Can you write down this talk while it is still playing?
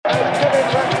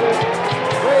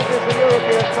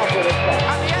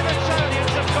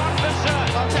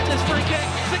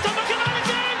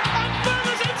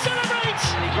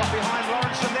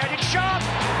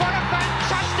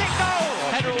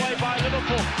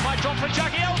Drop for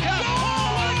Jagielka.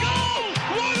 Oh, what a goal!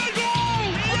 What a goal!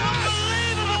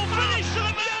 Unbelievable finish to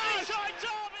the Merseyside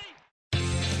derby.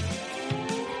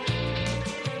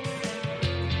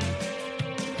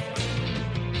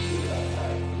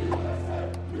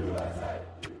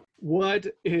 What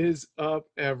is up,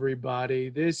 everybody?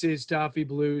 This is Toffee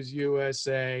Blues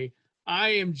USA. I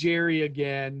am Jerry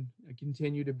again. I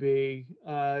continue to be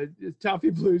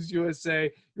Toffee Blues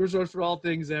USA, your source for all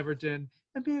things Everton,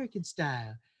 American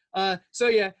style. I'm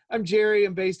Jerry.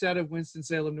 I'm based out of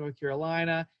Winston-Salem, North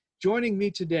Carolina. Joining me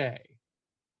today,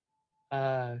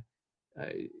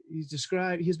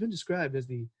 he's been described as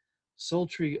the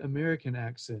sultry American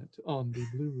accent on the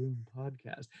Blue Room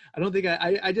podcast. I don't think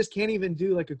I just can't even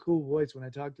do like a cool voice when I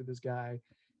talk to this guy.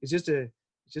 It's just a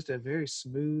very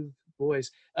smooth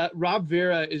voice. Rob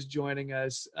Vera is joining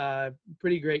us.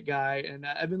 Pretty great guy, and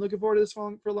I've been looking forward to this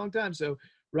for a long time. So,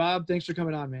 Rob, thanks for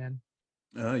coming on, man.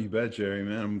 Oh, you bet, Jerry,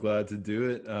 man. I'm glad to do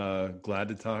it. Glad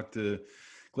to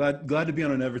be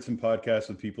on an Everton podcast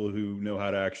with people who know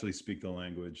how to actually speak the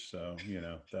language. So,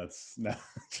 that's not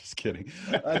just kidding.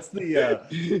 That's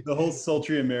the whole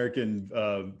sultry American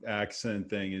accent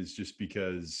thing is just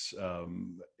because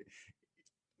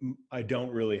I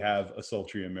don't really have a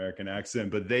sultry American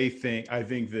accent, but I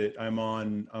think that I'm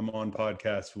on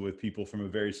podcasts with people from a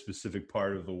very specific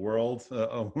part of the world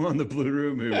on the Blue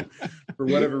Room who, for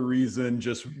whatever reason,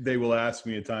 they will ask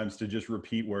me at times to just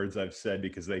repeat words I've said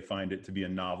because they find it to be a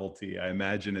novelty. I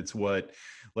imagine it's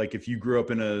like if you grew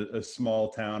up in a small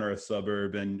town or a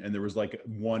suburb and there was like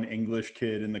one English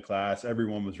kid in the class,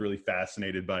 everyone was really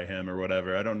fascinated by him or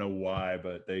whatever. I don't know why,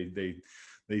 but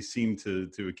they seem to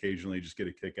occasionally just get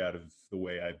a kick out of the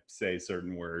way I say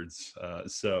certain words.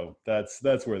 So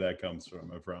that's where that comes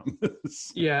from, I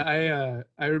promise. Yeah,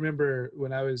 I remember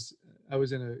when I was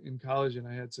in college and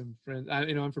I had some friends.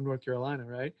 I'm from North Carolina,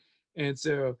 right? And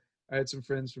so I had some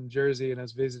friends from Jersey, and I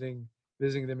was visiting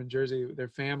them in Jersey, their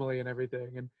family and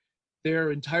everything, and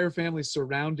their entire family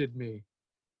surrounded me,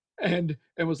 and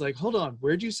was like, "Hold on,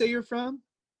 where'd you say you're from?"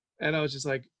 And I was just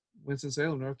like,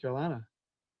 "Winston-Salem, North Carolina."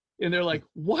 And they're like,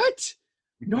 "What?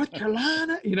 North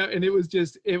Carolina?" And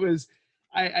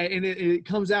it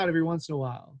comes out every once in a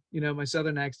while. My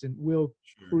Southern accent will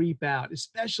creep out,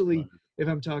 especially if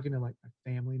I'm talking to like my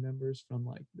family members from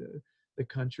like the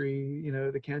country,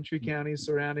 the country counties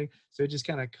surrounding. So it just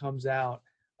kind of comes out.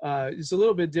 It's a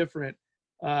little bit different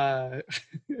than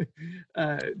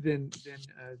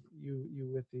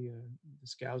you with the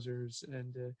Scousers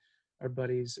and our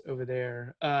buddies over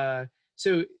there.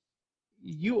 So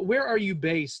where are you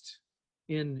based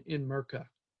in Merca?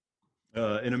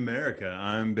 In America,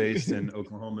 I'm based in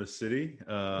Oklahoma City.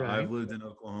 Right. I've lived in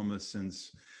Oklahoma so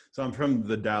I'm from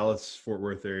the Dallas-Fort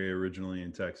Worth area originally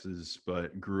in Texas,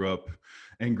 but grew up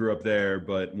there,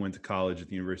 but went to college at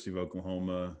the University of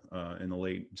Oklahoma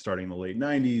starting in the late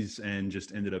 90s and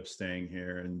just ended up staying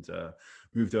here and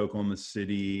moved to Oklahoma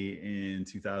City in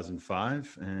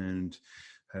 2005 and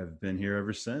have been here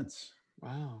ever since.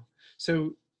 Wow.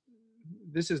 So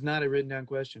this is not a written down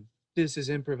question. This is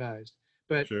improvised.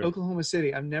 But Sure. Oklahoma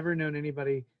City, I've never known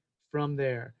anybody from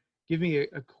there. Give me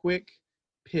a quick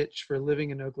pitch for living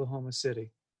in Oklahoma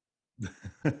City.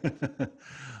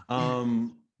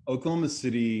 Oklahoma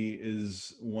City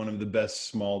is one of the best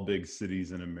small, big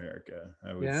cities in America,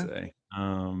 I would say.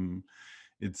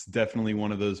 It's definitely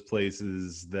one of those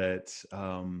places that,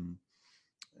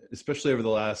 especially over the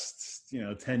last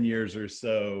 10 years or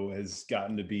so, has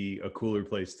gotten to be a cooler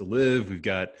place to live. We've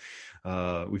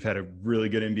had a really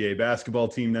good NBA basketball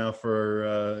team now for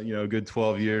a good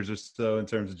 12 years or so in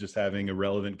terms of just having a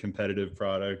relevant competitive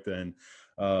product, and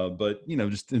but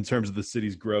just in terms of the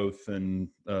city's growth and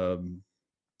the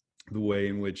way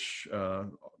in which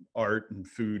art and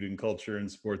food and culture and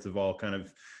sports have all kind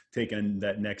of taken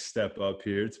that next step up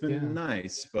here. It's been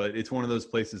nice, but it's one of those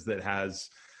places that has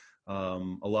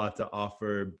a lot to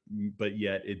offer, but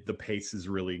yet the pace is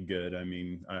really good. I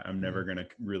mean, I'm never going to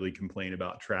really complain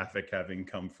about traffic, having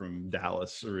come from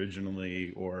Dallas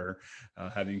originally or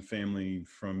having family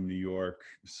from New York.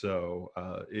 So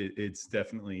it's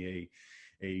definitely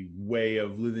a way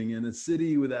of living in a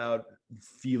city without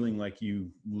feeling like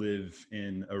you live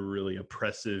in a really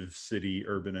oppressive city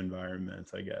urban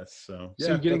environment, I guess. So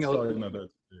you're getting So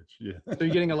you're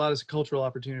getting a lot of cultural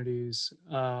opportunities.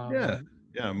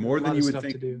 More than you would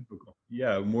think.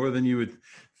 More than you would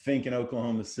think in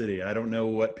Oklahoma City. I don't know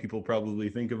what people probably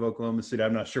think of Oklahoma City.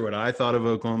 I'm not sure what I thought of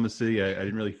Oklahoma City. I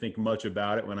didn't really think much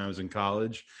about it when I was in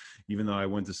college. even though I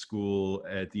went to school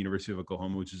at the University of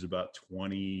Oklahoma, which is about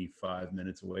 25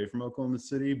 minutes away from Oklahoma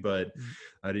City, but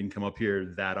I didn't come up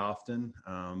here that often.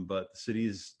 But the city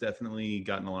has definitely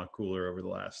gotten a lot cooler over the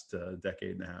last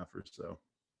decade and a half or so.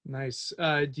 Nice.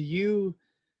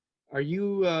 Are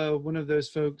you one of those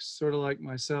folks, sort of like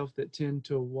myself, that tend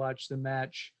to watch the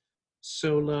match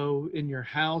solo in your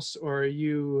house, or are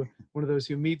you one of those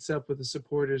who meets up with a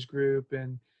supporters group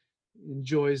and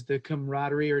enjoys the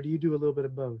camaraderie, or do you do a little bit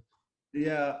of both?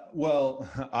 Yeah, well,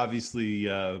 obviously,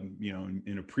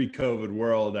 in a pre-COVID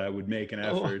world, I would make an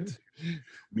effort to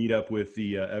meet up with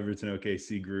the Everton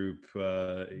OKC group,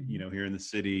 here in the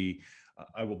city.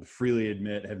 I will freely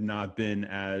admit, have not been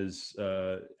as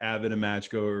avid a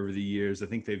match goer over the years. I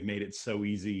think they've made it so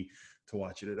easy to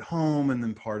watch it at home. And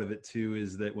then part of it too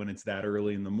is that when it's that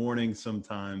early in the morning,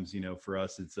 sometimes, for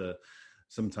us, it's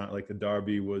sometimes like the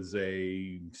derby was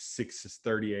a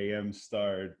 6:30 a.m.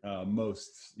 start.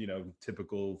 Most,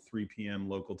 typical 3 p.m.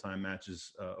 local time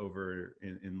matches over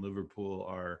in Liverpool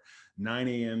are 9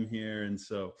 a.m. here. And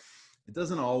so it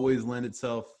doesn't always lend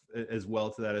itself as well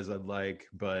to that as I'd like,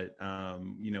 but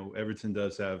Everton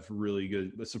does have really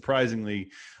good, but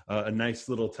surprisingly, a nice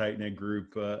little tight knit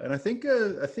group, and I think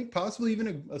possibly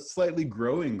even a slightly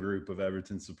growing group of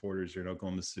Everton supporters here in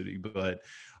Oklahoma City. But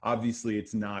obviously,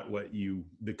 it's not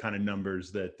the kind of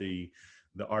numbers that the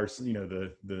Arsenal,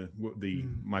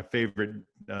 my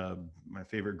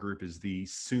favorite group is the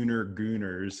Sooner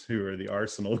Gooners, who are the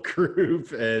Arsenal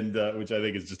group, and which I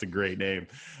think is just a great name.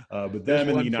 But them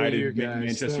and the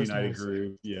Manchester United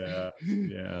group, yeah.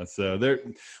 So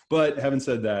but having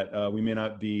said that, we may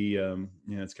not be.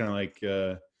 It's kind of like.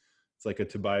 It's like a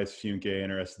Tobias Funke in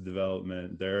Arrested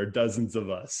Development. There are dozens of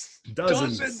us.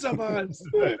 Dozens of us.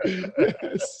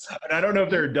 Yes. And I don't know if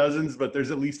there are dozens, but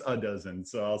there's at least a dozen.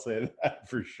 So I'll say that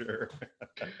for sure.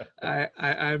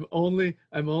 I'm only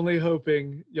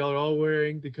hoping y'all are all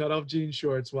wearing the cutoff jean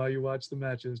shorts while you watch the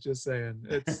matches. Just saying,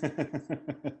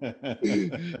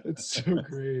 it's so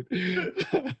great.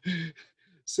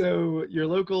 So your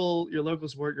local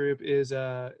support group is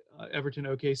Everton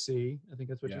OKC. I think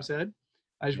that's what you said.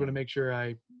 I just want to make sure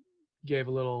I gave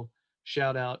a little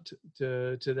shout out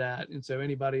to that. And so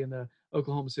anybody in the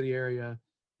Oklahoma City area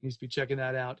needs to be checking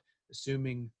that out,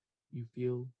 assuming you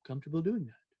feel comfortable doing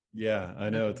that. Yeah,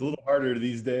 I know it's a little harder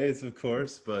these days, of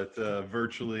course, but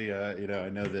virtually, I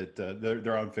know that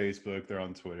they're on Facebook, they're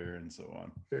on Twitter, and so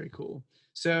on. Very cool.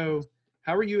 So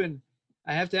how are you? And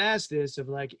I have to ask this of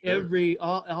like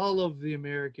all of the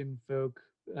American folk,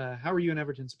 how are you an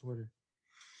Everton supporter?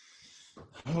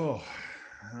 Oh,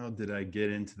 how did I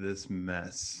get into this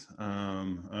mess?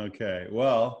 Okay,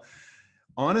 well,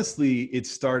 honestly, it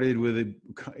started with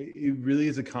it really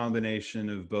is a combination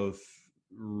of both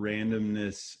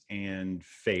randomness and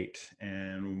fate.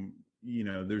 And,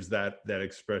 there's that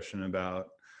expression about,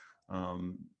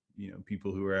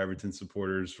 people who are Everton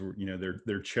supporters,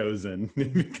 they're chosen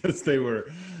because they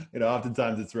were,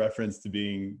 oftentimes it's referenced to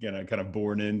being, kind of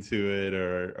born into it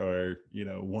or,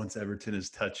 once Everton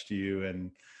has touched you.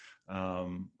 And,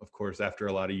 of course, after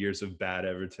a lot of years of bad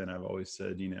Everton, I've always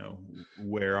said,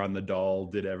 where on the doll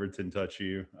did Everton touch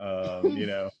you?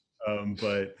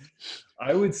 But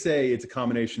I would say it's a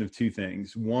combination of two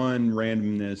things. One,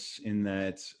 randomness in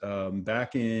that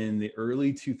back in the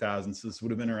early 2000s, so this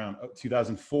would have been around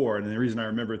 2004. And the reason I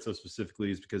remember it so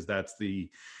specifically is because that's the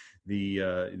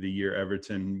year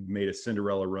Everton made a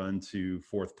Cinderella run to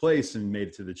fourth place and made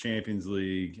it to the Champions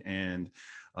League. And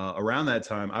around that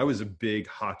time, I was a big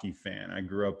hockey fan. I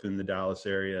grew up in the Dallas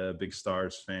area, big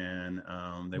Stars fan.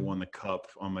 They won the cup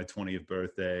on my 20th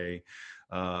birthday.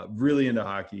 Really into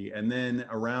hockey. And then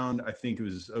around, I think it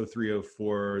was 03,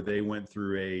 04, they went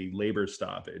through a labor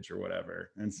stoppage or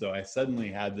whatever. And so I suddenly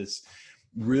had this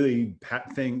really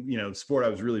sport I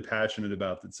was really passionate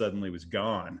about that suddenly was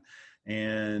gone.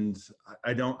 And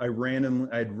I'd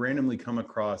randomly come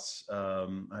across,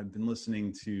 I've been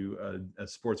listening to a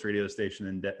sports radio station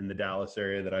in the Dallas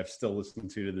area that I've still listened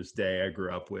to this day. I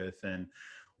grew up with, and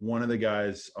one of the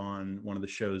guys on one of the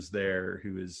shows there,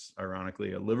 who is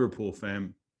ironically a Liverpool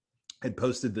fan, had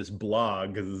posted this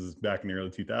blog, because this is back in the early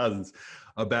 2000s,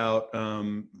 about,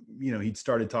 he'd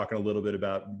started talking a little bit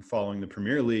about following the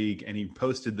Premier League, and he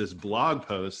posted this blog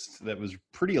post that was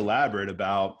pretty elaborate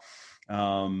about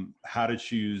how to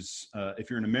choose, if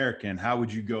you're an American, how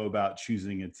would you go about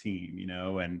choosing a team,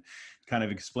 and kind of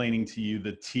explaining to you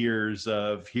the tiers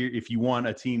of here, if you want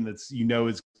a team that's,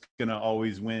 is going to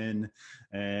always win,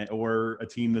 or a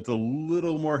team that's a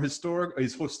little more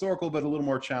historical, but a little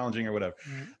more challenging or whatever.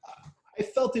 Mm-hmm. I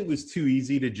felt it was too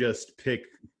easy to just pick,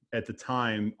 at the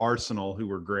time, Arsenal, who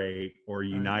were great, or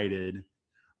United.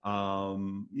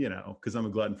 you know, because I'm a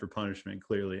glutton for punishment,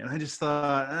 clearly. And I just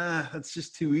thought, that's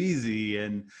just too easy.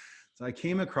 And so I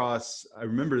came across, I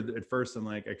remember at first I'm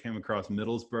like, I came across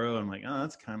Middlesbrough. I'm like, oh,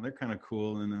 they're kind of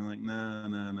cool. And then like,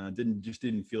 no,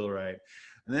 didn't feel right.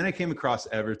 And then I came across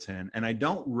Everton, and I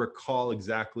don't recall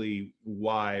exactly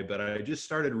why, but I just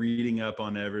started reading up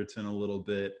on Everton a little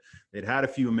bit. They'd had a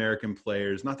few American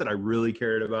players. Not that I really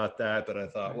cared about that, but I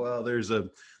thought, well, there's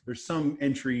some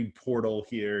entry portal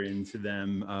here into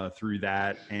them through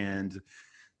that. And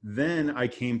then I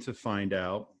came to find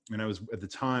out, and I was at the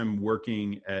time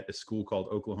working at a school called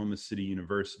Oklahoma City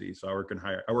University. So I work in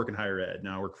higher ed.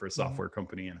 Now I work for a software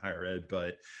company in higher ed,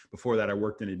 but before that I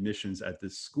worked in admissions at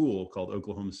this school called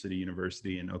Oklahoma City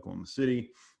University in Oklahoma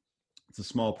City. It's a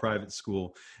small private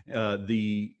school.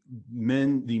 The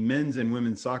men's and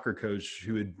women's soccer coach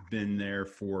who had been there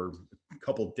for a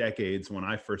couple decades when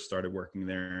I first started working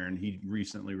there, and he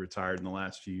recently retired in the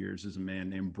last few years, is a man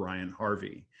named Brian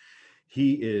Harvey.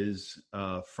 He is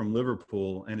from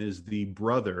Liverpool and is the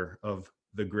brother of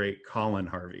the great Colin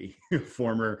Harvey,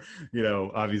 former, you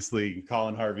know, obviously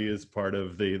Colin Harvey is part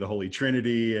of the Holy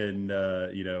Trinity, and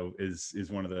you know, is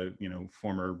one of the, you know,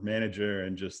 former manager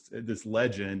and just this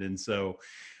legend. And so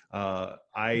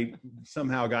I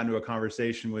somehow got into a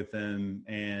conversation with him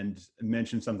and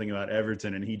mentioned something about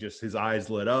Everton, and his eyes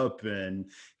lit up and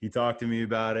he talked to me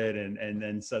about it. And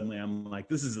then suddenly I'm like,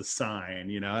 this is a sign,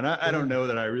 you know, and I don't know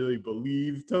that I really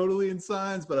believe totally in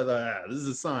signs, but I thought, this is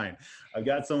a sign. I've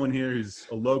got someone here who's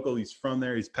a local. He's from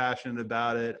there. He's passionate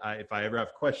about it. If I ever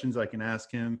have questions, I can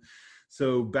ask him.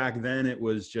 So back then it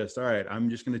was just, all right, I'm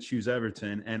just going to choose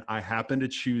Everton. And I happened to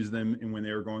choose them when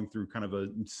they were going through kind of a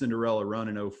Cinderella run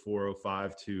in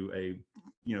 04-05 to a,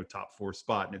 you know, top 4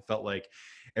 spot. And it felt like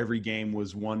every game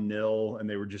was 1-0 and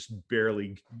they were just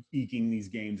barely eking these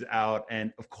games out.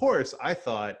 And of course I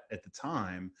thought at the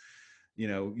time, you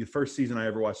know, the first season I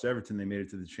ever watched Everton, they made it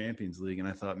to the Champions League. And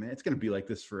I thought, man, it's going to be like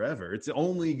this forever. It's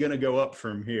only going to go up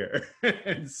from here.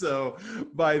 And so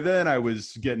by then I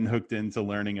was getting hooked into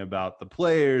learning about the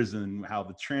players and how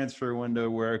the transfer window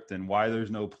worked and why there's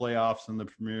no playoffs in the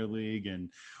Premier League and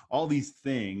all these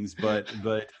things. But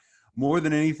more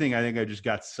than anything, I think I just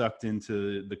got sucked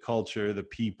into the culture, the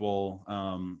people.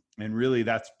 And really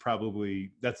that's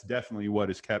definitely what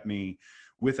has kept me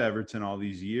with Everton all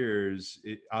these years.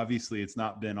 Obviously it's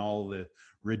not been all the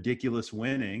ridiculous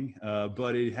winning,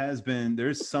 but it has been,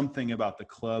 there's something about the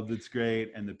club that's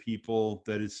great and the people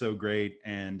that is so great.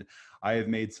 And I have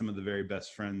made some of the very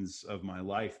best friends of my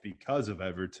life because of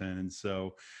Everton. And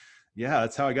so, yeah,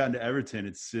 that's how I got into Everton.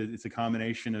 It's a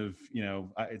combination of, you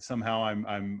know, somehow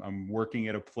I'm working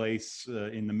at a place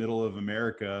in the middle of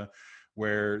America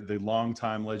where the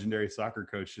longtime legendary soccer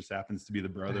coach just happens to be the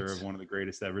brother of one of the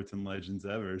greatest Everton legends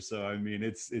ever. So, I mean,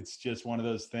 it's just one of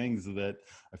those things that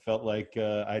I felt like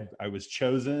I was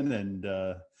chosen,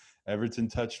 and Everton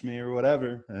touched me or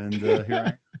whatever. And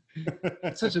here I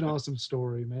am. Such an awesome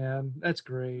story, man. That's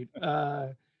great.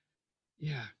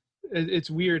 Yeah, it's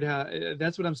weird how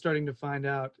that's what I'm starting to find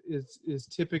out is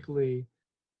typically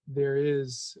there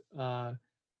is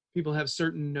people have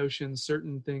certain notions,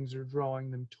 certain things are drawing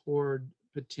them toward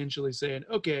potentially saying,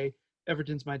 okay,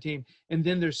 Everton's my team. And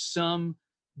then there's some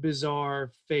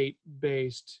bizarre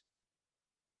fate-based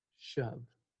shove.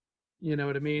 You know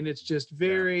what I mean? It's just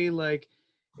very like,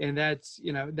 and that's,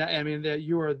 you know, that, I mean, that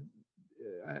you are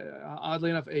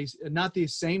oddly enough, not the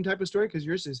same type of story, because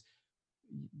yours is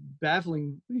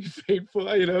bafflingly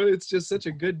fateful. You know, it's just such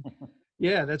a good,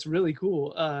 yeah, that's really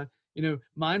cool. You know,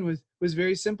 mine was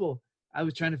very simple. I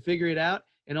was trying to figure it out,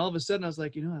 and all of a sudden I was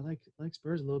like, you know, I like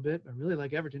Spurs a little bit. I really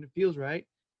like Everton. It feels right.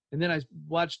 And then I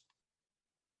watched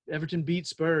Everton beat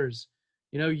Spurs.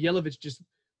 You know, Jelavic just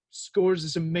scores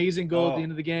this amazing goal at the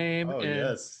end of the game. Oh, and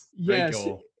yes. Great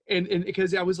goal. And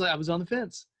because I was on the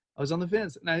fence.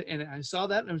 And I saw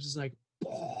that and I was just like,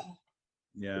 oh.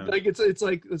 Yeah. Like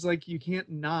it's like you can't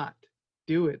not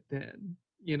do it then,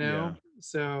 you know? Yeah.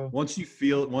 So once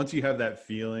you have that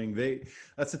feeling,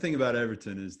 that's the thing about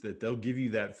Everton, is that they'll give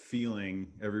you that feeling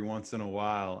every once in a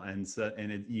while, and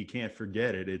you can't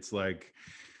forget it. It's like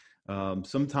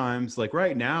sometimes, like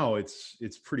right now,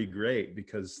 it's pretty great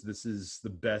because this is the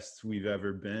best we've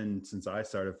ever been since I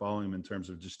started following them in terms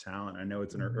of just talent. I know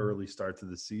it's an early start to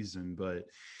the season, but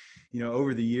you know,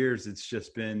 over the years, it's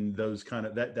just been those kind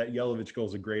of that Jelavic goal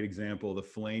is a great example. The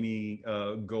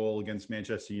Fellaini goal against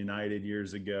Manchester United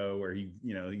years ago, where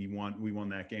we won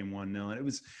that game 1-0. And it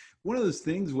was one of those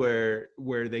things where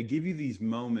they give you these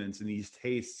moments and these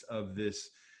tastes of this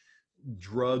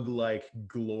drug-like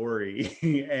glory,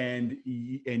 and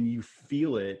you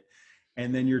feel it,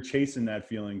 and then you're chasing that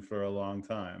feeling for a long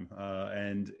time,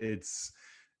 and it's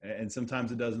and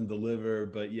sometimes it doesn't deliver,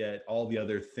 but yet all the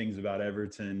other things about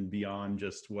Everton beyond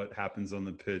just what happens on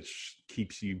the pitch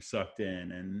keeps you sucked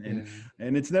in,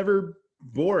 and it's never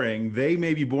boring. They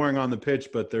may be boring on the pitch,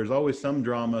 but there's always some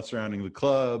drama surrounding the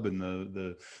club and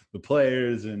the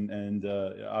players, and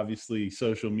obviously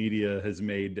social media has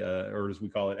made, or as we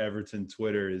call it, Everton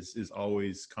Twitter is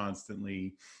always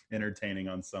constantly entertaining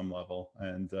on some level,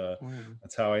 and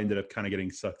that's how I ended up kind of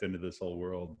getting sucked into this whole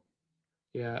world.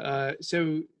 Yeah.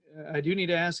 So I do need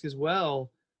to ask as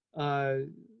well. How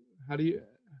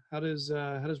does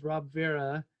Rob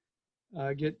Vera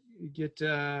get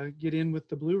in with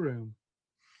the Blue Room?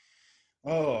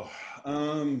 Oh,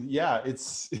 yeah.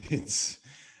 It's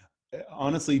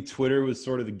honestly, Twitter was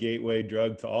sort of the gateway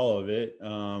drug to all of it.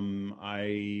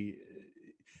 I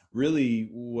really,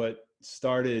 what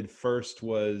started first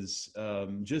was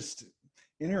just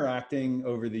interacting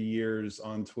over the years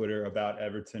on Twitter about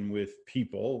Everton with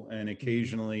people, and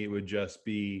occasionally it would just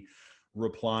be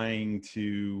replying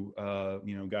to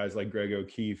guys like Greg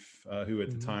O'Keefe, who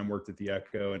at the time worked at the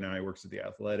Echo and now he works at the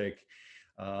Athletic.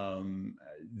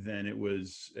 Then it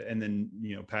was, and then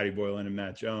Paddy Boylan and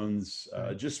Matt Jones,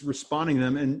 just responding to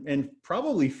them, and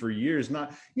probably for years,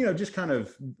 not just kind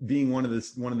of being one of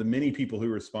the many people who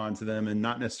respond to them and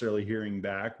not necessarily hearing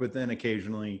back, but then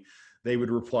occasionally they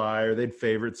would reply or they'd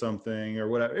favorite something or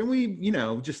whatever. And we,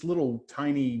 just little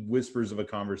tiny whispers of a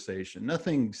conversation,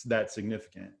 nothing that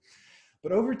significant.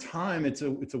 But over time, it's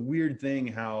a weird thing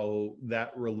how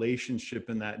that relationship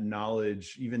and that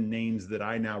knowledge, even names that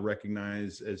I now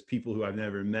recognize as people who I've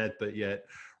never met, but yet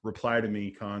reply to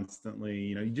me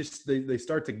constantly, they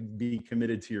start to be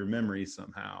committed to your memory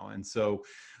somehow. And so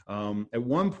at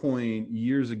one point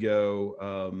years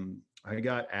ago, I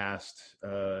got asked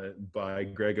by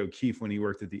Greg O'Keefe when he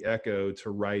worked at the Echo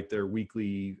to write their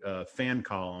weekly fan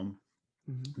column,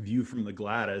 View from the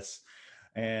Gladys.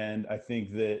 And I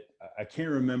think that, I can't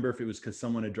remember if it was because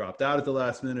someone had dropped out at the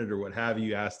last minute or what have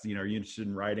you, asked, are you interested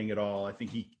in writing at all? I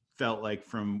think he felt like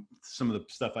from some of the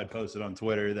stuff I posted on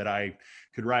Twitter that I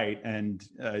could write. And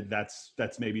that's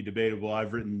maybe debatable.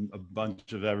 I've written a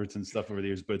bunch of Everton stuff over the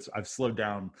years, but I've slowed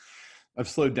down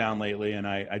lately, and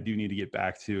I do need to get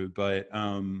back to it. But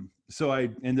so I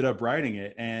ended up writing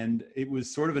it, and it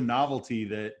was sort of a novelty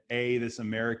that this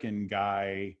American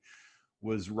guy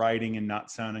was writing and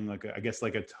not sounding like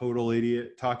a total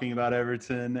idiot talking about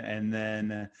Everton. And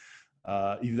then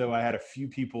even though I had a few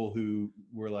people who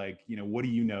were like, what do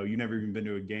you know? You've never even been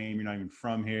to a game. You're not even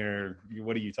from here.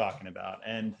 What are you talking about?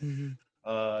 And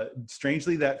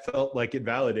strangely, that felt like it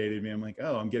validated me. I'm like,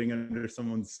 oh, I'm getting under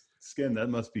someone's skin. That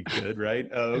must be good, right?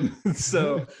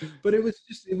 But it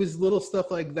was little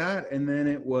stuff like that. And then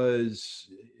it was,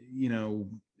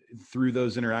 through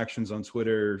those interactions on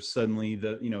Twitter, suddenly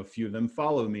a few of them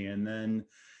follow me, and then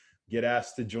get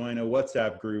asked to join a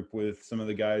WhatsApp group with some of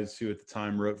the guys who at the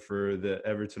time wrote for the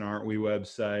Everton Aren't We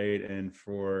website, and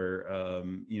for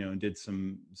did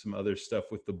some other stuff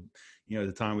with the at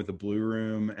the time with the Blue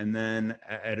Room. And then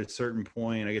at a certain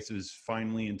point, I guess it was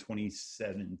finally in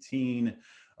 2017,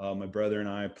 my brother and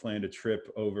I planned a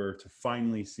trip over to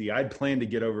finally see. I'd planned to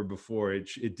get over before.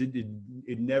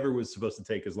 It never was supposed to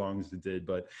take as long as it did.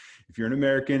 But if you're an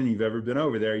American and you've ever been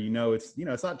over there,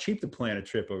 it's not cheap to plan a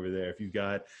trip over there. If you've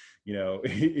got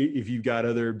if you've got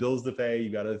other bills to pay,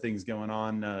 you've got other things going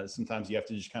on. Sometimes you have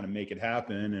to just kind of make it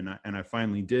happen. And I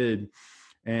finally did.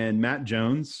 And Matt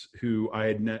Jones, who I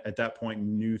had at that point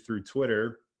knew through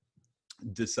Twitter,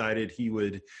 decided he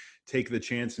would take the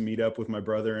chance to meet up with my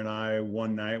brother and I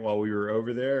one night while we were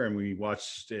over there, and we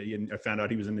watched. I found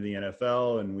out he was into the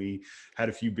NFL, and we had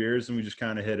a few beers, and we just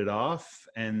kind of hit it off.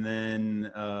 And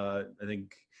then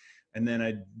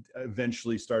I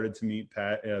eventually started to meet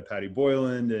Paddy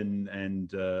Boylan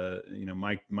and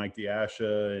Mike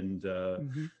Diasha and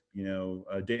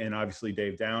and obviously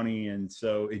Dave Downey. And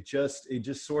so it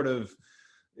just sort of.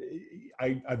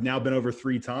 I've now been over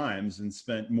 3 times and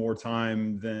spent more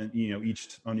time than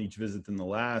each visit than the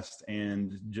last,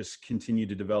 and just continue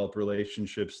to develop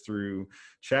relationships through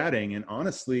chatting. And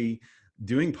honestly,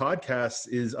 doing podcasts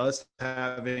is us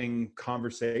having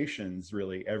conversations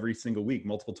really every single week,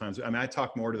 multiple times. I mean, I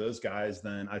talk more to those guys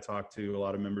than I talk to a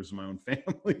lot of members of my own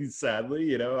family,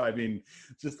 sadly, I mean,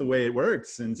 it's just the way it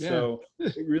works. And so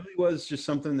it really was just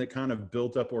something that kind of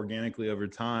built up organically over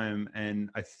time.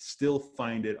 And I still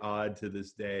find it odd to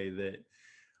this day that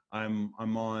I'm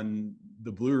on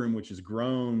the Blue Room, which has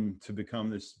grown to become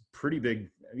this pretty big,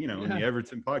 you know, in the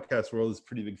Everton podcast world, is a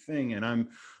pretty big thing. And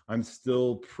I'm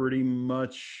still pretty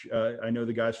much, I know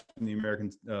the guys from the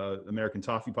American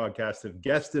Toffee podcast have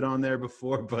guested on there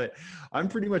before, but I'm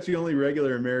pretty much the only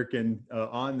regular American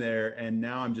on there. And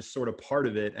now I'm just sort of part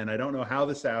of it. And I don't know how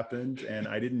this happened. And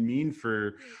I didn't mean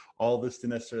for all this to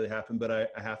necessarily happen, but I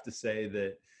have to say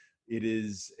that it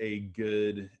is a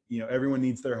good, you know, everyone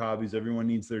needs their hobbies, everyone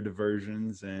needs their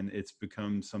diversions, and it's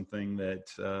become something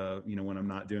that, you know, when I'm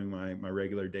not doing my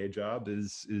regular day job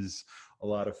is a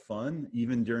lot of fun.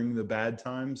 Even during the bad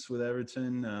times with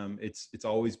Everton, it's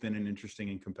always been an interesting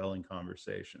and compelling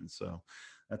conversation. So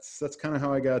that's kind of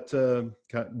how I got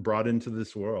brought into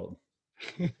this world.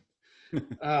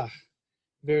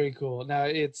 Very cool. Now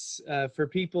it's for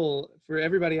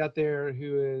everybody out there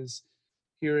who is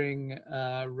hearing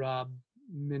Rob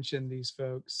mention these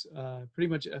folks, pretty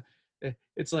much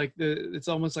it's like it's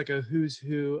almost like a who's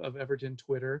who of Everton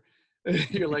Twitter.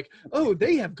 You're like, oh,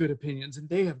 they have good opinions and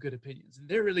they have good opinions and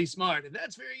they're really smart and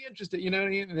that's very interesting, you know what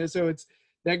I mean? And so it's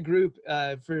that group.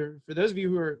 For those of you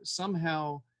who are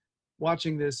somehow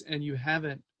watching this and you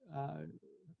haven't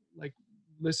like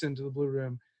listened to the Blue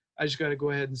Room, I just got to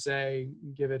go ahead and say,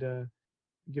 give it a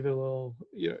little,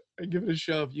 you know, give it a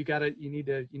shove. You need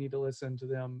to listen to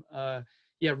them.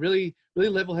 Really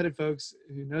level-headed folks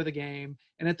who know the game,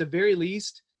 and at the very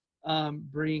least,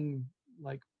 bring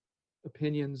like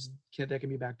opinions that can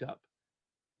be backed up,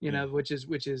 you know, which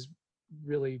is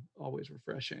really always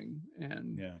refreshing.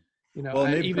 And you know,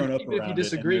 well, even if you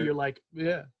disagree, you're like,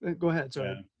 go ahead.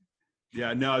 Sorry.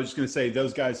 Yeah, no, I was just going to say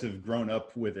those guys have grown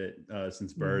up with it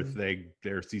since birth. Mm-hmm.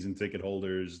 They're season ticket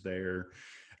holders. They're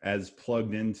as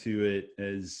plugged into it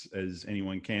as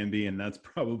anyone can be, and that's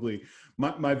probably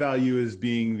my value is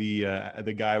being the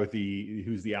guy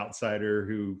who's the outsider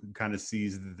who kind of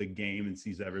sees the game and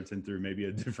sees Everton through maybe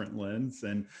a different lens,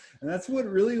 and that's what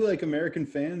really, like, American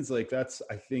fans, like, that's,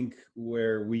 I think,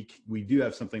 where we do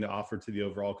have something to offer to the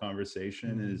overall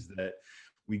conversation. Mm-hmm. Is that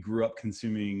we grew up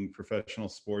consuming professional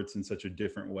sports in such a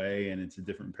different way, and it's a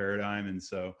different paradigm. And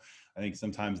so I think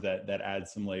sometimes that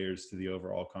adds some layers to the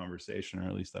overall conversation, or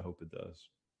at least I hope it does.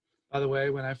 By the way,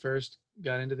 when I first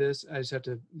got into this, I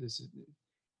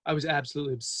was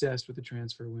absolutely obsessed with the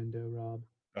transfer window, Rob.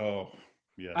 Oh,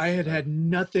 yes. I had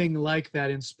nothing like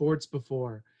that in sports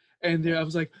before. And I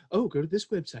was like, oh, go to this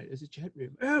website. There's a chat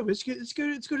room. Oh, let's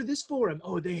go to this forum.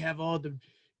 Oh, they have all the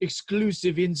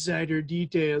exclusive insider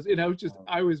details. And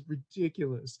I was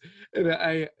ridiculous. And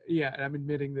I'm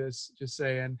admitting this, just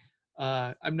saying,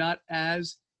 I'm not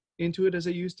as into it as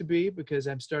I used to be, because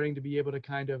I'm starting to be able to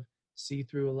kind of see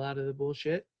through a lot of the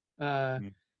bullshit. But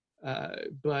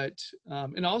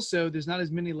and also there's not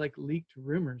as many like leaked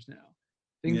rumors now.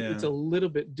 It's a little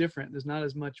bit different. There's not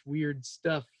as much weird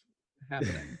stuff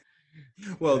happening.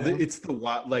 Well, it's the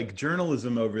wild, like,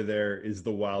 journalism over there is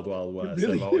the wild west.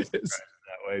 Really, I've always described it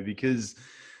that way, because,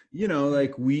 you know,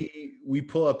 like, we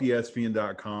pull up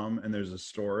ESPN.com and there's a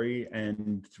story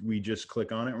and we just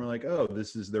click on it and we're like, oh,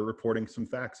 they're reporting some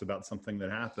facts about something that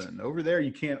happened. Over there,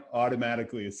 you can't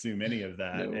automatically assume any of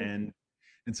that. No.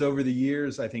 And so over the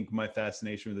years, I think my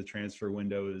fascination with the transfer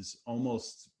window is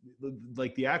almost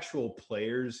like the actual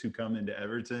players who come into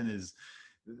Everton is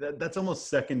that's almost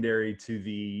secondary to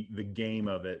the game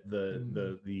of it,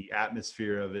 the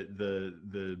atmosphere of it,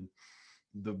 the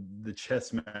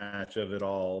chess match of it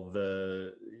all,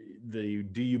 the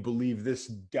do you believe this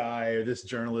guy or this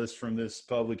journalist from this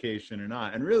publication or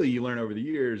not? And really, you learn over the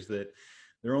years that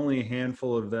there are only a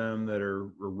handful of them that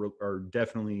are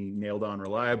definitely nailed on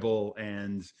reliable.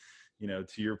 And, you know,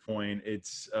 to your point,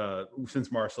 it's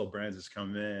since Marcel Brands has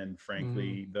come in,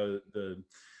 frankly, the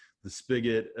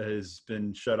spigot has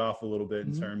been shut off a little bit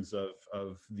in terms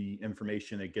of the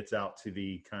information that gets out to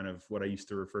the kind of what I used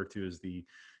to refer to as the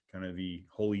kind of the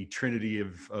holy trinity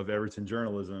of Everton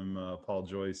journalism, Paul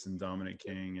Joyce and Dominic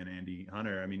King and Andy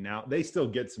Hunter. I mean, now they still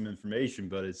get some information,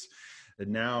 but it's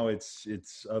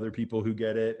other people who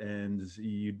get it, and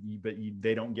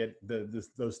they don't get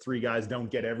those three guys don't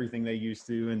get everything they used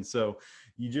to. And so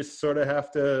you just sort of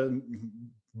have to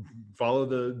follow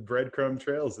the breadcrumb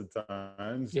trails at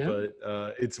times. Yeah. But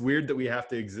it's weird that we have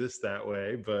to exist that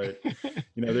way. But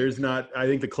you know, there's not. I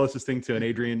think the closest thing to an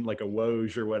Adrian, like a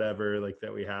Woj or whatever, like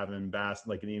that we have in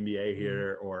like in the NBA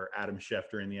here, or Adam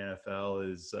Schefter in the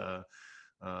NFL is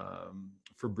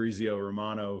Fabrizio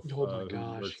Romano. Oh my Who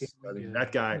gosh. works, I mean, Yeah.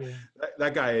 that guy, Yeah.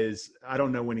 that guy is, I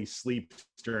don't know when he sleeps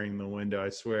during the window. I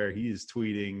swear he is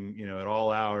tweeting, at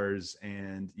all hours.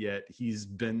 And yet he's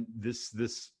been this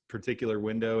particular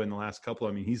window in the last couple.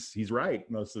 I mean, he's right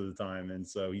most of the time. And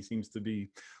so he seems to be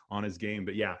on his game,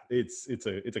 but yeah, it's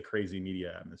a crazy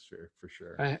media atmosphere for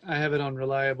sure. I have it on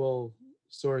reliable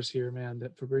source here, man,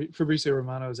 that Fabrizio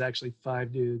Romano is actually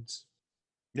 5 dudes.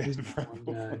 He's not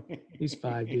one guy. He's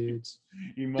 5 dudes.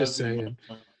 He Just must be. saying.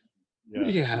 Yeah.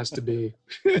 He has to be.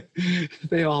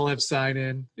 They all have sign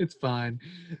in. It's fine.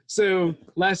 So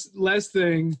last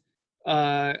thing,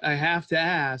 I have to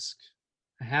ask.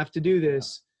 I have to do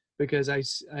this because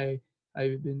I've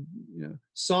been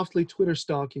softly Twitter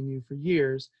stalking you for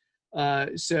years.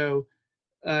 So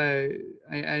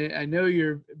I know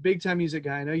you're a big time music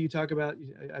guy. I know you talk about.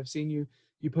 I've seen you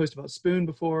post about Spoon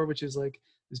before, which is like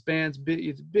this band's big.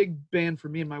 It's a big band for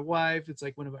me and my wife. It's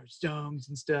like one of our songs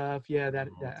and stuff. Yeah, that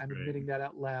I'm great. admitting that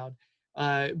out loud.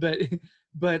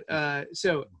 But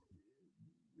so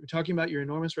we're talking about your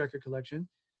enormous record collection.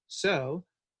 So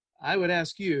I would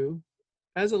ask you,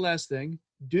 as a last thing,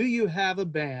 do you have a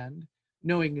band,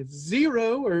 knowing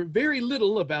zero or very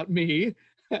little about me,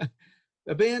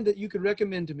 a band that you could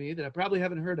recommend to me that I probably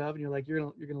haven't heard of, and you're like,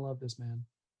 you're gonna love this, man?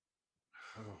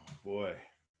 Oh boy.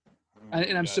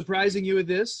 And I'm surprising you with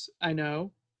this, I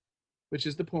know, which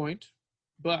is the point,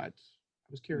 but I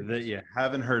was curious. That you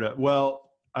haven't heard of. Well,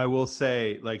 I will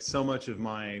say, like, so much of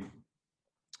my.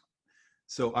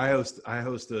 So I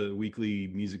host a weekly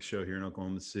music show here in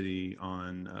Oklahoma City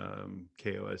on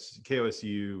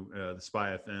KOSU, the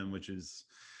Spy FM, which is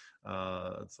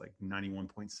it's like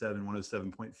 91.7,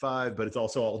 107.5, but it's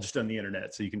also all just on the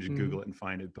internet, so you can just Google it and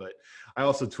find it. But I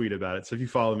also tweet about it, so if you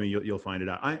follow me, you'll find it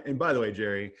out. And by the way,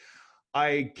 Jerry,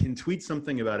 I can tweet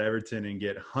something about Everton and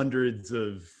get hundreds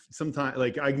of, sometimes,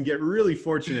 like, I can get really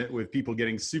fortunate with people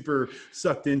getting super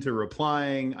sucked into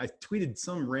replying. I tweeted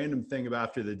some random thing about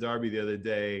after the derby the other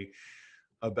day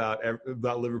about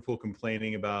Liverpool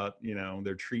complaining about,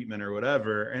 their treatment or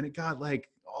whatever. And it got like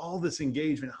all this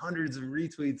engagement, hundreds of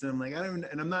retweets. And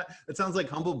I'm like, it sounds like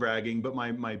humble bragging, but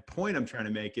my point I'm trying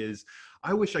to make is,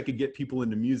 I wish I could get people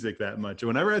into music that much.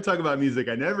 Whenever I talk about music,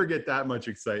 I never get that much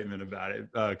excitement about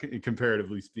it,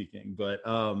 comparatively speaking. But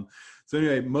so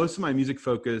anyway, most of my music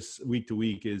focus week to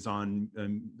week is on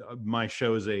my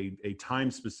show is a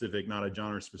time specific, not a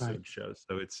genre specific show.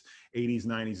 So it's 80s,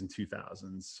 90s, and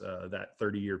 2000s, that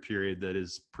 30-year period that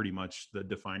is pretty much the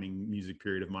defining music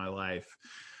period of my life.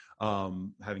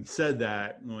 Having said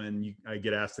that, when I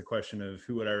get asked the question of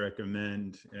who would I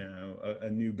recommend, a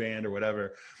new band or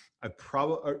whatever, I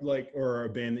probably or a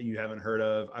band that you haven't heard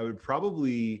of, I would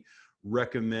probably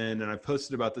recommend, and I've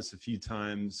posted about this a few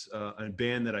times, a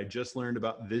band that I just learned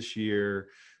about this year,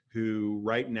 who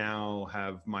right now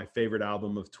have my favorite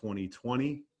album of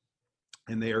 2020.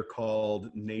 And they are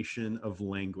called Nation of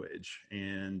Language.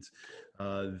 And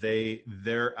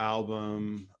their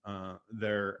album,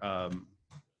 their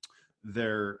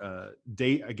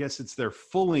date, I guess it's their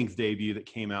full-length debut that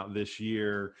came out this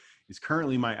year, is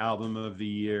currently my album of the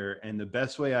year. And the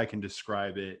best way I can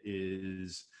describe it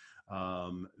is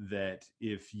that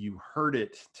if you heard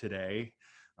it today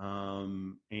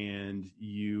and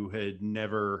you had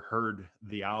never heard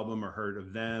the album or heard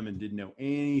of them and didn't know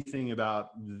anything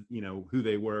about, who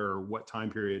they were or what time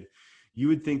period, you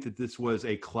would think that this was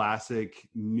a classic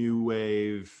new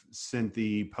wave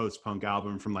synthy post-punk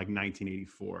album from like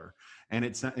 1984.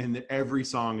 And every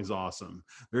song is awesome.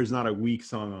 There's not a weak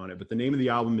song on it, but the name of the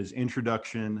album is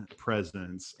Introduction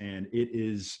Presence. And it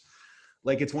is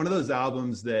like, it's one of those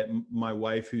albums that my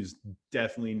wife, who's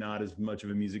definitely not as much of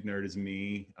a music nerd as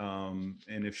me, and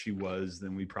if she was,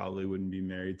 then we probably wouldn't be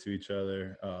married to each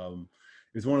other.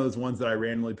 It was one of those ones that I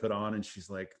randomly put on and she's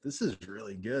like, this is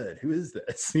really good. Who is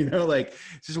this? Like,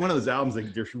 it's just one of those albums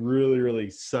that just really, really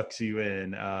sucks you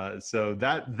in. So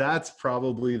that's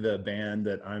probably the band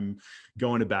that I'm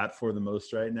going to bat for the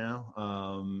most right now.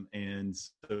 And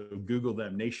so Google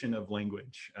them, Nation of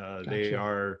Language.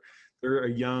 Gotcha.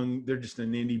 They're just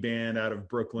an indie band out of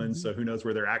Brooklyn. So who knows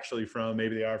where they're actually from?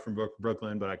 Maybe they are from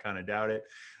Brooklyn, but I kind of doubt it.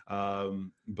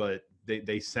 But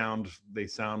they sound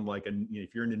like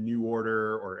if you're into New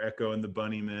Order or Echo and the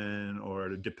Bunnymen or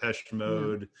Depeche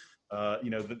Mode,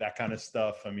 that kind of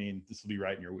stuff. I mean, this will be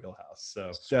right in your wheelhouse.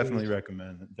 So definitely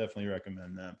recommend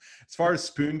them. As far as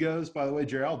Spoon goes, by the way,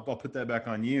 Jerry, I'll put that back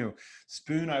on you.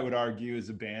 Spoon, I would argue, is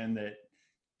a band that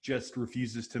just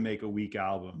refuses to make a weak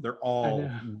album. They're all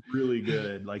really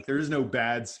good. Like, there is no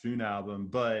bad Spoon album,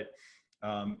 but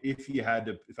if I had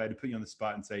to put you on the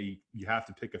spot and say you have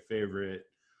to pick a favorite,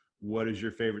 what is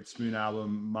your favorite Spoon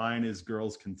album? Mine is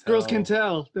Girls Can Tell. Girls Can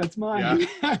Tell. That's mine.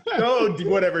 Yeah. Oh,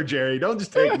 whatever, Jerry. Don't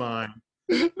just take mine.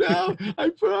 No, I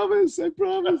promise. That's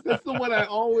the one I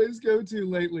always go to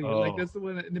lately. Like Oh. that's the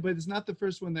one, but it's not the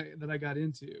first one that I got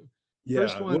into. Yeah,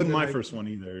 First it one wasn't that my I- first one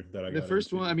either. That I The got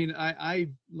first into. one, I mean, I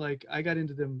got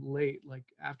into them late, like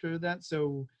after that.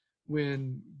 So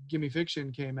when Gimme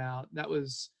Fiction came out, that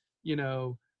was,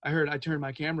 I turned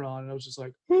my camera on and I was just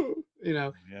like,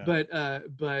 Yeah. but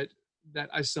that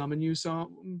I Summon You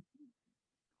song,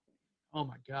 oh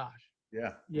my gosh.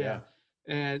 Yeah. Yeah.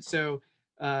 And so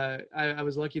I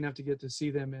was lucky enough to get to see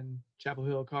them in Chapel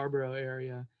Hill, Carborough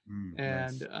area. Mm,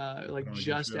 And nice. like Put on a good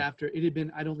just show. after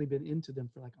I'd only been into them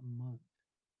for like a month,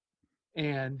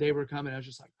 and they were coming. I was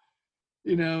just like,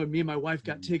 and me and my wife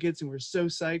got Mhm. tickets, and we are so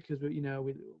psyched because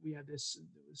we had this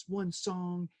one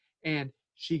song, and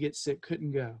she gets sick,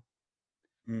 couldn't go.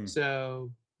 Mm.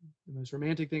 So the most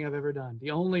romantic thing I've ever done,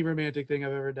 the only romantic thing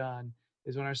I've ever done,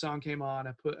 is when our song came on.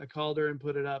 I called her and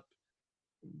put it up,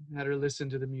 had her listen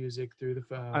to the music through the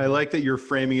phone. I like that you're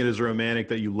framing it as romantic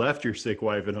that you left your sick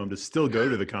wife at home to still go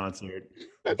to the concert.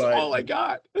 That's but- all I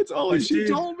got. That's all But she dude,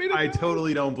 told me to I go.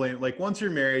 totally don't blame. Like once you're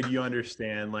married, you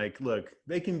understand. Like, look,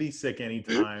 they can be sick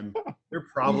anytime. They're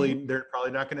probably not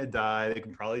going to die. They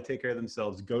can probably take care of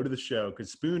themselves. Go to the show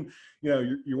because Spoon,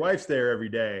 your wife's there every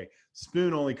day.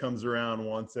 Spoon only comes around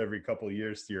once every couple of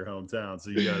years to your hometown, so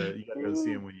you gotta go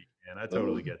see him when you can. I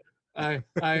totally get that.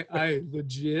 I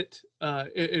legit.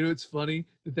 It's funny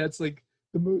that's like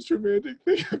the most romantic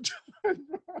thing I've done.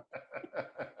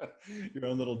 Your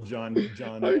own little John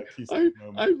Cusack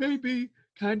moment. I may be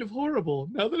kind of horrible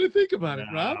now that I think about it,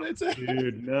 Rob. No, It's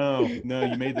dude, no,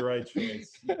 you made the right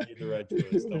choice. You made the right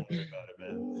choice. Don't worry about it,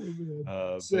 man.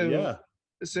 Oh, man. But yeah,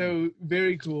 So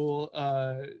very cool.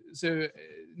 So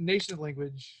Nation of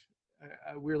Language,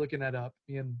 we're looking that up.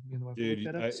 Me and the wife will look dude,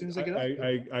 that up as soon as I get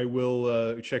up. I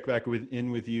will check back with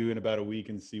you in about a week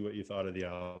and see what you thought of the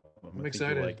album. I think you'll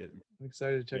excited. like it. I'm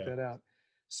excited to check Yeah. that out.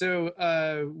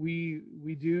 So we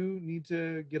do need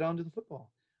to get on to the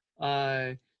football.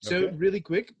 So Okay. really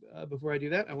quick, before I do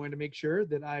that, I wanted to make sure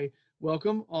that I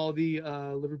welcome all the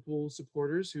Liverpool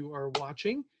supporters who are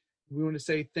watching. We want to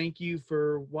say thank you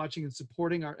for watching and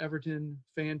supporting our Everton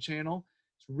fan channel.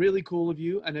 It's really cool of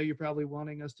you. I know you're probably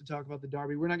wanting us to talk about the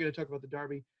derby. We're not going to talk about the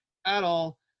derby at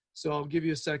all, so I'll give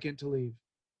you a second to leave.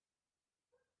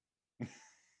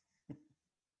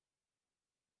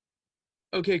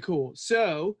 Okay, cool.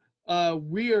 So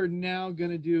we are now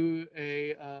going to do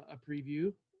a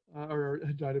preview, or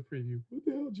not a preview. What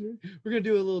the hell, Jerry? We're going to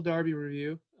do a little derby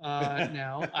review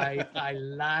now. I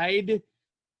lied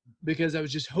because I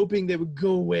was just hoping they would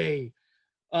go away.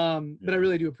 But I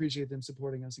really do appreciate them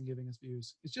supporting us and giving us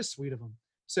views. It's just sweet of them.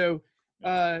 So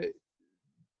for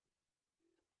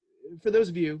those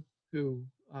of you who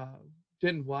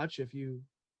didn't watch, if you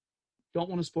don't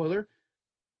want a spoiler,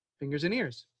 fingers and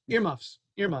earmuffs.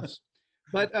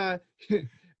 But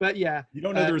yeah, You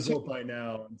don't know the result by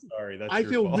now. I'm sorry. That's I your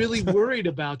feel fault. really worried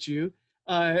about you.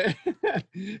 But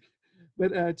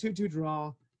 2-2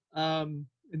 draw. And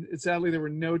sadly, there were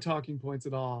no talking points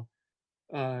at all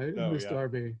in this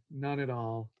derby. None at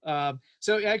all.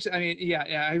 So actually, I mean,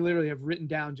 yeah, I literally have written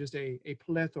down just a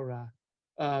plethora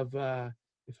of,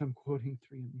 if I'm quoting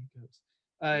Three Amigos.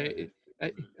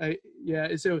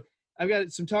 Yeah, so I've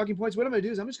got some talking points. What I'm going to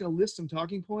do is I'm just going to list some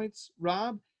talking points,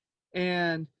 Rob,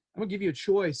 and I'm going to give you a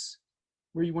choice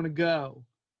where you want to go.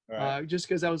 All right. Just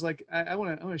because I was like, I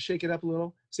want to shake it up a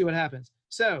little, see what happens.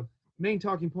 So, main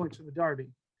talking points for the derby.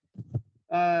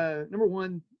 Number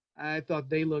one, I thought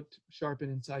they looked sharp and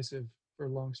incisive for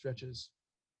long stretches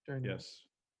during the Yes.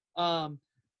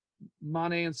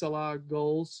 Mane and Salah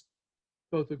goals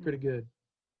both look pretty good.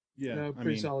 Yeah.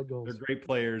 Pretty solid goals. They're great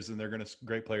players, and they're going to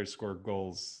great players score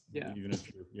goals. Yeah. Even if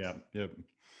you're, yep.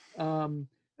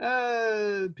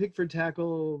 Pickford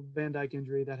tackle, Van Dijk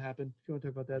injury that happened. If you want to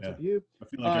talk about that, it's up to you. I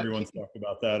feel like everyone's talked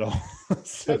about that all.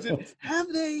 So, Have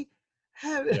they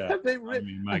I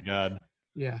mean, my God.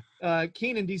 Yeah.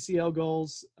 Keane and DCL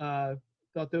goals.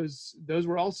 Thought those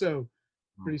were also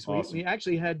pretty sweet. Awesome. And he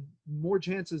actually had more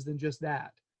chances than just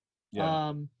that.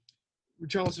 Yeah.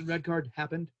 Richarlison red card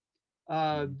happened.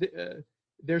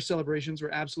 Their celebrations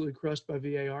were absolutely crushed by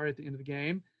VAR at the end of the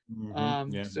game.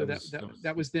 Yeah, So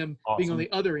that was them being on awesome.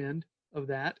 the other end of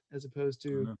that, as opposed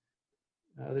to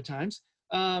other times.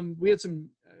 We had some.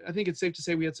 I think it's safe to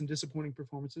say we had some disappointing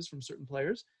performances from certain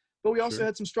players, but we also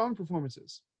had some strong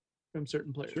performances from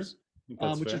certain players,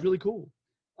 which is really cool.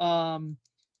 And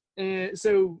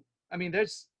so, I mean,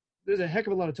 there's a heck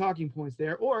of a lot of talking points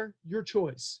there, or your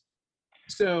choice.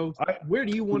 So where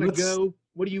do you want to let's- go?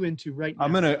 What are you into right now?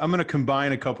 I'm gonna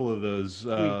combine a couple of those.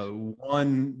 Please.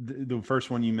 One, the first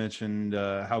one you mentioned,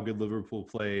 how good Liverpool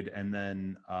played, and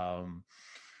then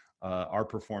our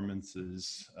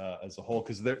performances as a whole,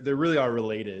 because they really are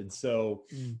related. So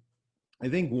I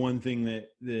think one thing that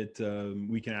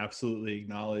we can absolutely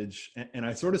acknowledge, and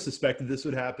I sort of suspected this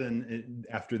would happen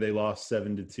after they lost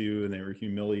 7-2 and they were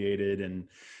humiliated and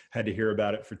had to hear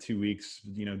about it for 2 weeks,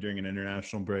 during an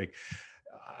international break.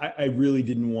 I really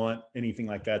didn't want anything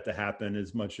like that to happen,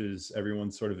 as much as everyone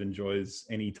sort of enjoys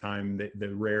any time,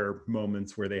 the rare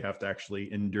moments where they have to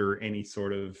actually endure any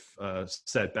sort of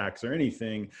setbacks or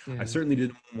anything. Yeah. I certainly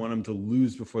didn't want them to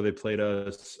lose before they played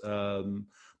us,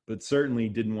 but certainly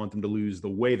didn't want them to lose the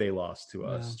way they lost to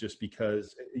us, just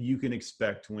because you can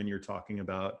expect when you're talking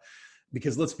about,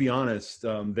 because let's be honest, they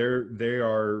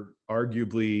are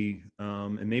arguably,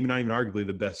 and maybe not even arguably,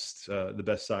 the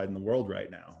best side in the world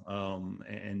right now.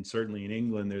 And certainly in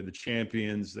England, they're the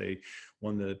champions. They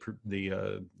won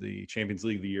the Champions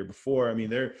League the year before. I mean,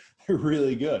 they're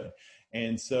really good.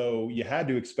 And so you had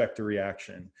to expect a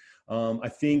reaction. I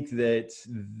think that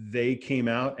they came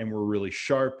out and were really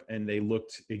sharp, and they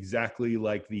looked exactly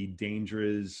like the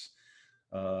dangerous,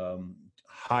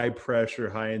 high pressure,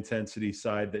 high intensity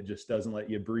side that just doesn't let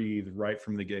you breathe right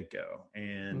from the get-go.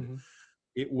 And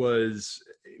it was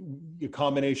a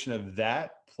combination of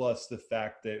that, plus the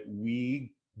fact that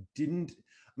we didn't,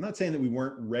 I'm not saying that we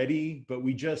weren't ready, but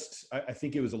I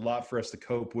think it was a lot for us to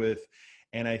cope with.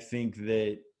 And I think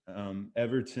that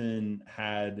Everton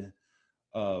had,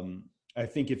 I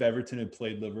think if Everton had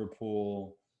played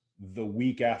Liverpool the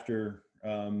week after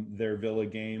their Villa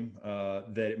game,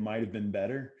 that it might have been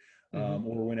better.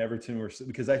 Or when Everton were,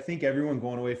 because I think everyone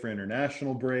going away for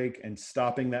international break and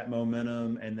stopping that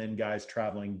momentum, and then guys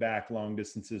traveling back long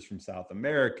distances from South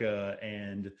America,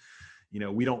 and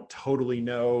we don't totally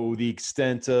know the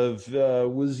extent of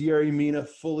was Yerry Mina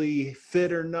fully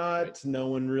fit or not. No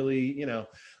one really,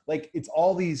 like, it's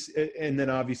all these, and then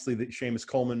obviously that Seamus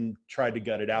Coleman tried to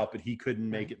gut it out, but he couldn't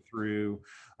make it through.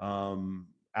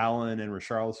 Alan and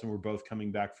Richarlison were both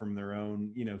coming back from their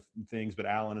own, things, but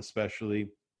Alan especially.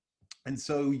 And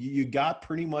so you got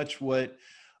pretty much what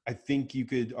I think you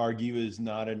could argue is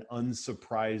not an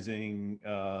unsurprising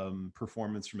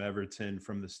performance from Everton,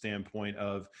 from the standpoint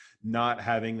of not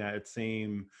having that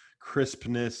same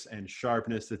crispness and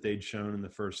sharpness that they'd shown in the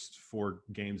first 4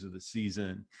 games of the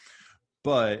season.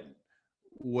 But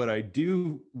what I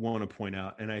do want to point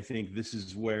out, and I think this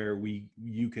is where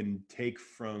you can take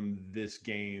from this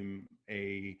game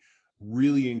a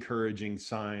really encouraging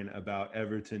sign about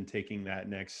Everton taking that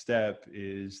next step,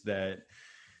 is that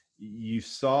you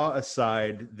saw a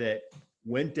side that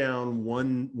went down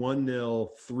 1-0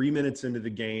 3 minutes into the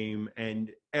game,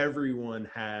 and everyone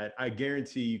had, I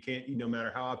guarantee you can't, no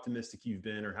matter how optimistic you've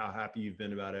been or how happy you've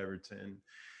been about Everton,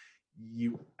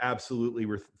 you absolutely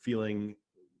were feeling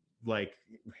like,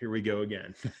 here we go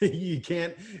again. You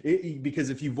can't,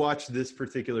 because if you've watched this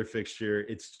particular fixture,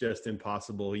 it's just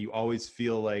impossible. You always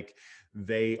feel like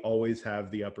they always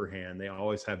have the upper hand. They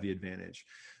always have the advantage.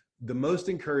 The most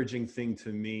encouraging thing to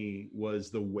me was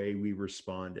the way we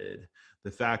responded. The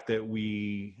fact that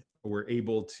we were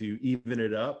able to even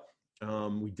it up.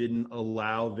 We didn't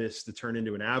allow this to turn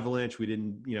into an avalanche. We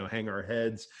didn't, hang our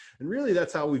heads. And really,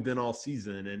 that's how we've been all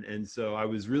season. And so I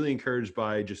was really encouraged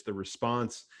by just the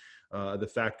response.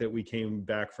 The fact that we came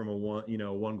back from a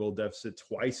 1-goal deficit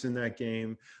twice in that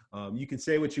game. You can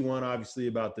say what you want, obviously,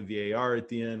 about the VAR at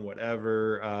the end,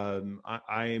 whatever.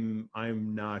 I'm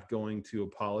not going to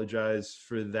apologize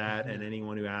for that. And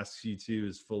anyone who asks you to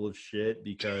is full of shit,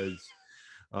 because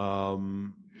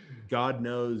God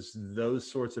knows those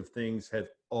sorts of things have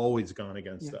always gone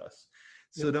against us.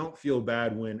 So don't feel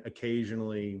bad when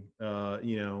occasionally,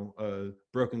 a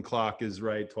broken clock is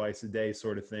right twice a day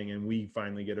sort of thing, and we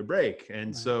finally get a break.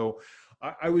 And so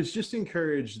I was just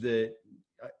encouraged that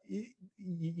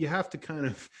you have to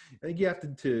I think you have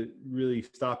to really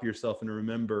stop yourself and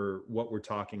remember what we're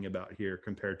talking about here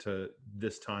compared to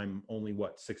this time only,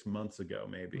 6 months ago,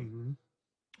 maybe,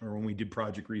 or when we did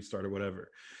Project Restart or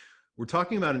whatever. We're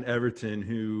talking about an Everton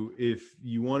who, if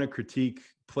you want to critique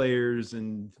players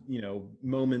and,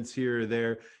 moments here or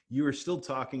there, you are still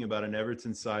talking about an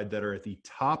Everton side that are at the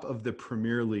top of the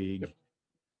Premier League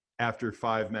after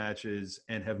 5 matches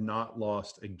and have not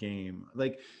lost a game.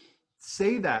 Like,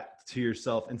 say that to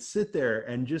yourself and sit there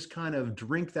and just kind of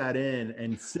drink that in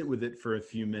and sit with it for a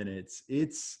few minutes.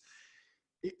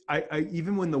 I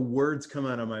even when the words come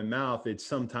out of my mouth, it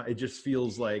just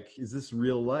feels like, is this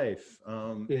real life?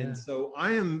 And so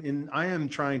I am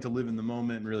trying to live in the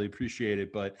moment and really appreciate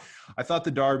it. But I thought the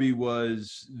derby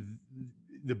was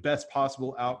the best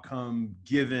possible outcome,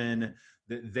 given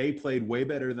that they played way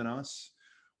better than us.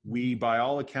 We, by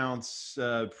all accounts,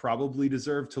 probably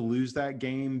deserve to lose that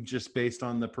game just based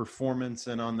on the performance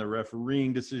and on the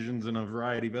refereeing decisions and a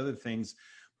variety of other things.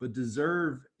 But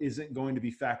deserve isn't going to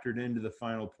be factored into the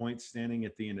final point standing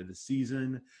at the end of the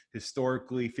season.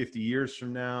 Historically, 50 years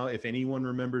from now, if anyone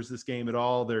remembers this game at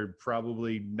all, they're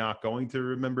probably not going to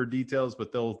remember details,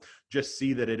 but they'll just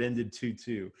see that it ended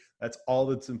 2-2. That's all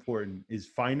that's important, is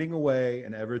finding a way,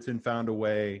 and Everton found a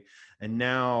way. And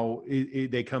now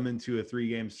they come into a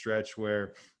 3-game stretch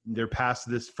where they're past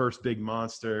this first big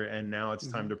monster, and now it's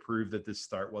time to prove that this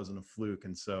start wasn't a fluke.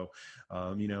 And so,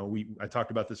 I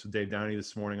talked about this with Dave Downey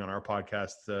this morning on our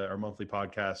podcast, our monthly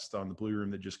podcast on the Blue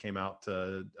Room that just came out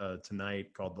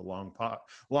tonight, called the Long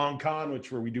Con,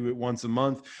 where we do it once a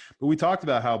month. But we talked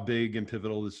about how big and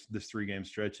pivotal this 3-game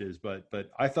stretch is. But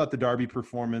I thought the Derby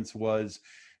performance was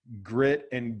grit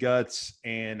and guts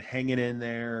and hanging in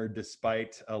there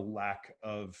despite a lack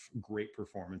of great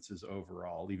performances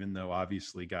overall, even though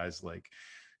obviously guys like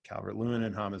Calvert-Lewin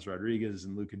and James Rodriguez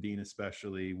and Luka Dean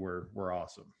especially were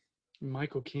awesome.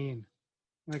 Michael Keane,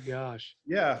 my gosh.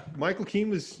 Yeah, Michael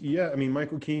Keane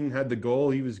had the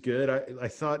goal. He was good. I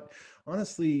thought,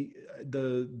 honestly,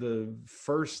 the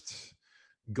first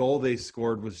goal they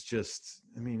scored was just,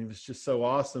 it was just so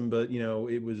awesome. But,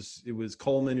 it was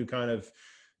Coleman who kind of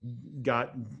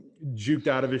got juked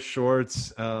out of his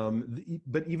shorts.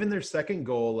 But even their second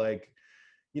goal,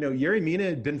 Yerry Mina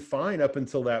had been fine up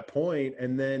until that point,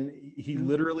 and then he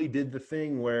literally did the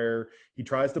thing where he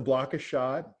tries to block a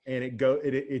shot, and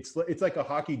it's like a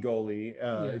hockey goalie.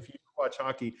 If you watch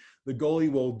hockey, the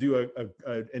goalie will do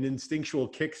an instinctual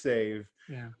kick save.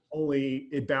 Yeah. Only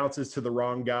it bounces to the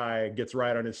wrong guy, gets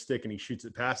right on his stick, and he shoots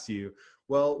it past you.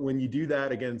 Well, when you do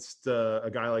that against a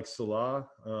guy like Salah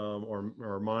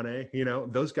or Mane,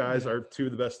 those guys are two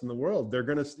of the best in the world. They're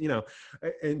going to,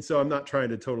 and so I'm not trying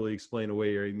to totally explain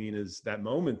away Yerry Mina's that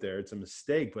moment there. It's a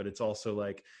mistake, but it's also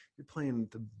like you're playing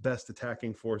the best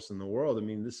attacking force in the world.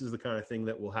 This is the kind of thing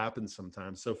that will happen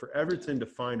sometimes. So for Everton to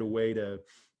find a way to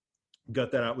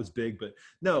gut that out was big. But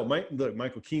no,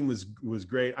 Michael Keane was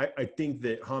great. I think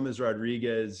that James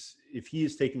Rodriguez, if he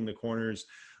is taking the corners,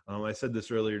 I said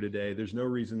this earlier today, there's no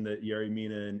reason that Yerry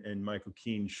Mina and Michael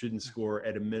Keane shouldn't score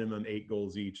at a minimum 8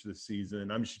 goals each this season.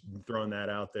 I'm just throwing that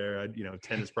out there.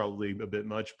 10 is probably a bit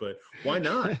much, but why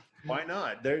not? Why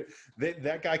not?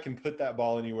 That guy can put that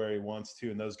ball anywhere he wants to,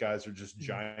 and those guys are just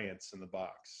giants in the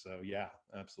box. So, yeah,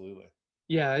 absolutely.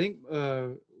 Yeah, I think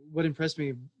what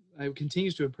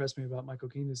continues to impress me about Michael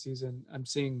Keane this season, I'm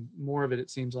seeing more of it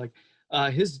seems like,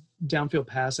 his downfield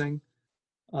passing,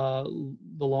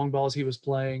 the long balls he was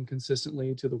playing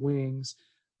consistently to the wings,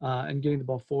 and getting the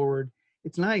ball forward.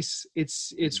 It's nice.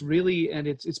 It's really, and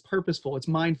it's purposeful. It's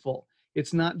mindful.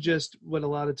 It's not just what a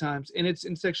lot of times, and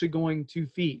it's actually going to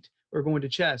feet or going to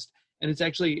chest, and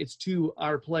it's to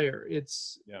our player.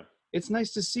 It's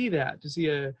nice to see that, to see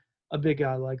a big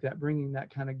guy like that bringing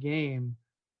that kind of game,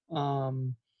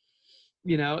 and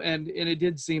it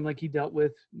did seem like he dealt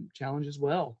with challenges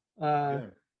well.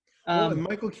 And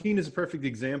Michael Keane is a perfect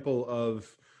example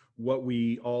of what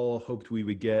we all hoped we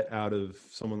would get out of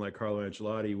someone like Carlo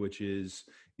Ancelotti, which is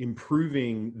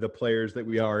improving the players that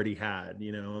we already had.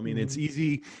 It's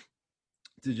easy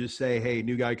to just say, hey,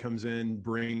 new guy comes in,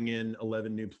 bring in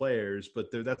 11 new players, but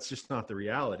that's just not the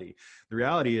reality. The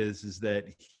reality is that,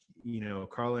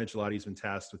 Carlo Ancelotti's been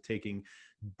tasked with taking,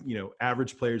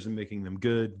 average players and making them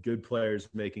good players,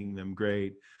 making them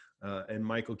great. And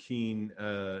Michael Keane,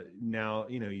 now,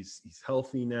 he's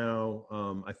healthy now.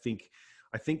 I think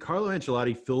Carlo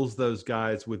Ancelotti fills those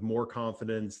guys with more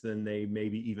confidence than they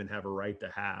maybe even have a right to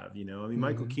have.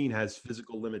 Michael Keane has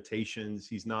physical limitations.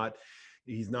 He's not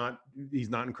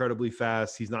incredibly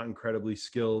fast. He's not incredibly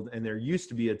skilled. And there used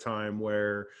to be a time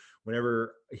where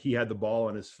whenever he had the ball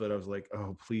on his foot, I was like,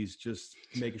 oh, please just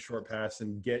make a short pass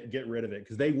and get rid of it,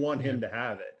 because they want him to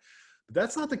have it.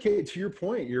 That's not the case. To your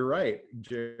point, you're right,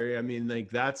 Jerry.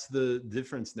 That's the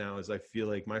difference now, is I feel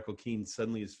like Michael Keane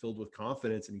suddenly is filled with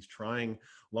confidence, and he's trying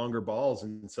longer balls,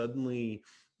 and suddenly,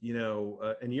 and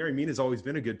Yerry Mina has always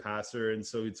been a good passer. And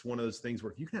so it's one of those things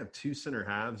where if you can have two center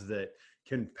halves that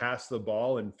can pass the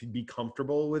ball and be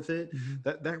comfortable with it,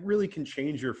 that really can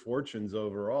change your fortunes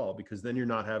overall, because then you're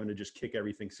not having to just kick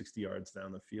everything 60 yards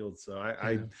down the field. So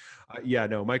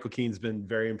Michael Keane's been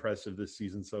very impressive this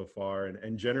season so far.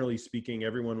 And generally speaking,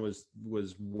 everyone was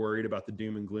worried about the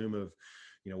doom and gloom of,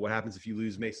 what happens if you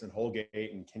lose Mason Holgate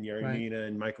and can Yerry Right. Mina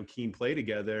and Michael Keane play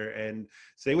together? And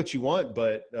say what you want,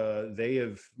 but they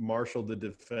have marshaled the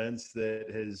defense that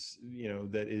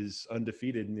that is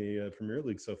undefeated in the Premier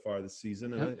League so far this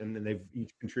season, Yep. and they've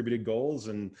each contributed goals,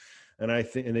 and I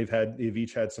think, and they've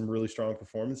each had some really strong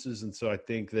performances, and so I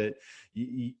think that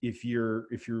if you're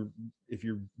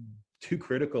too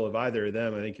critical of either of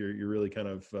them, I think you're really kind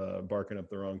of barking up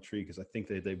the wrong tree, because I think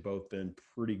they've both been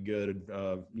pretty good,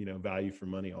 value for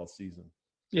money all season.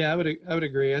 Yeah, I would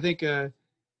agree. I think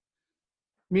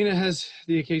Mina has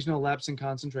the occasional lapse in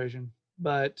concentration,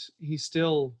 but he's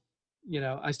still,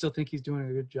 I still think he's doing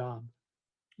a good job,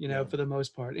 Yeah. for the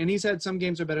most part. And he's had some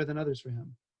games are better than others for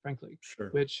him, frankly. Sure.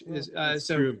 Which is That's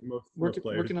so true of most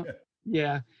players. working on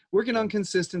Yeah. working on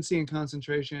consistency and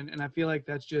concentration, and I feel like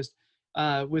that's just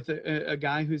with a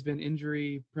guy who's been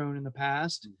injury prone in the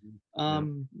past.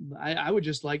 I would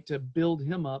just like to build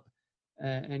him up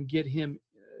and get him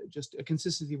just a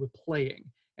consistency with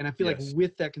playing. And I feel like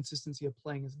with that consistency of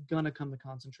playing is gonna come the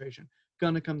concentration,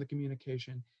 gonna come the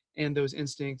communication, and those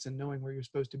instincts and knowing where you're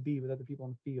supposed to be with other people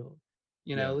on the field.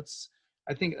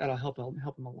 I think that'll help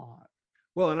him a lot.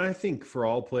 Well, and I think for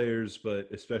all players, but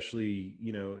especially,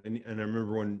 and I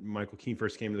remember when Michael Keane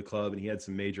first came to the club and he had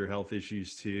some major health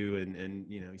issues too. And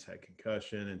he's had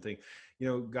concussion and things,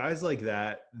 guys like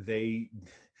that,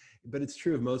 but it's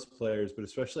true of most players, but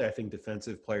especially I think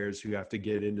defensive players who have to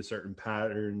get into certain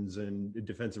patterns and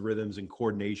defensive rhythms and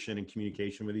coordination and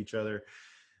communication with each other.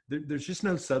 There's just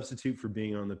no substitute for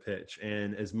being on the pitch.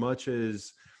 And as much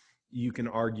as you can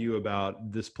argue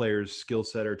about this player's skill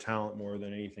set or talent more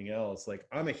than anything else, like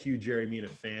I'm a huge Yerry Mina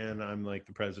fan. I'm like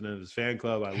the president of his fan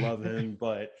club. I love him,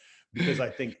 but because I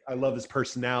think I love his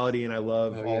personality and I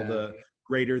love the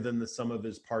greater than the sum of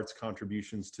his parts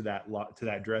contributions to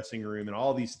that dressing room and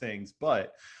all these things.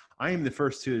 But I am the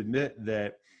first to admit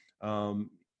that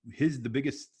the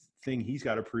biggest thing he's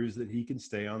got to prove is that he can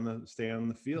stay on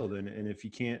the field, and if he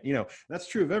can't, that's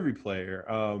true of every player.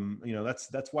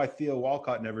 That's why Theo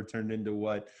Walcott never turned into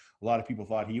what a lot of people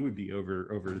thought he would be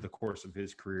over the course of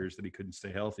his career, is that he couldn't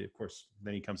stay healthy. Of course,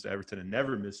 then he comes to Everton and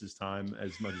never misses time,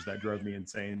 as much as that drove me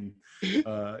insane.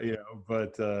 But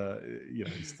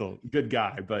he's still a good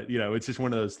guy, but it's just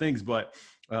one of those things. But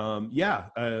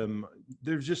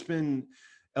there's just been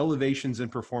elevations in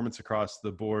performance across the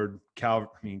board.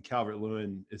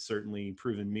 Calvert-Lewin has certainly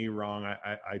proven me wrong.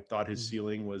 I thought his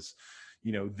ceiling was,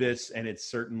 this, and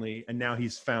it's certainly, and now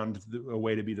he's found a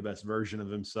way to be the best version of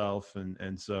himself.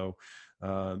 And so,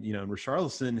 and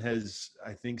Richarlison has,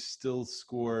 I think, still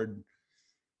scored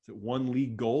one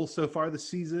league goal so far this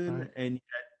season. Right. And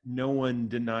yet no one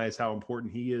denies how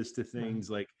important he is to things.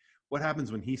 Like, what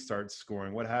happens when he starts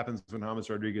scoring? What happens when James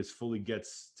Rodriguez fully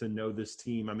gets to know this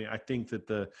team? I mean, I think that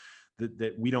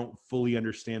that we don't fully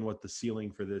understand what the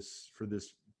ceiling for this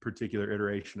particular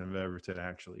iteration of Everton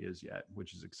actually is yet,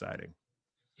 which is exciting.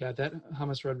 Yeah, that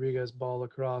James Rodriguez ball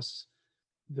across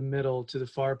the middle to the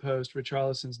far post,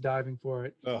 Richarlison's diving for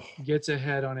it, gets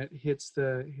ahead on it, hits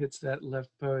that left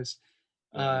post.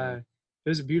 It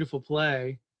was a beautiful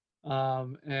play,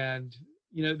 and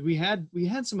we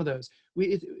had some of those.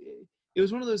 It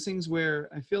was one of those things where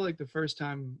I feel like the first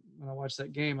time when I watched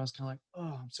that game, I was kind of like,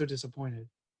 oh, I'm so disappointed,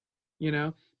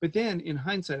 But then in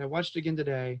hindsight, I watched it again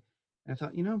today, and I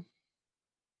thought,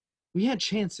 we had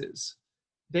chances.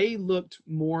 They looked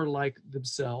more like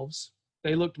themselves.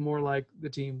 They looked more like the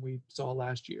team we saw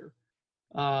last year.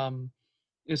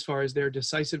 As far as their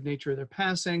decisive nature of their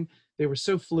passing, they were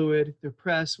so fluid. Their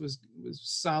press was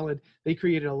solid. They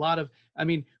created a lot of. I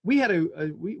mean, we had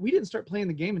we didn't start playing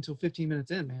the game until 15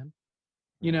 minutes in, man.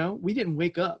 We didn't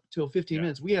wake up till 15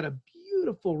 minutes. We had a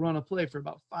beautiful run of play for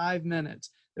about 5 minutes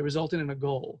that resulted in a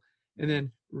goal, and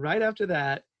then right after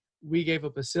that, we gave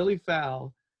up a silly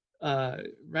foul,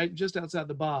 right just outside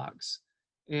the box,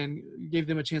 and gave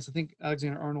them a chance. I think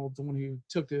Alexander-Arnold, the one who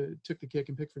took the kick,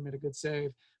 and Pickford made a good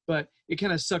save, but it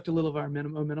kind of sucked a little of our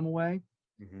momentum away.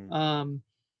 Mm-hmm.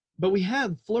 But we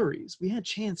had flurries. We had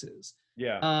chances.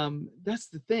 Yeah. That's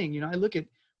the thing. I look at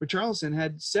Richarlison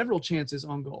had several chances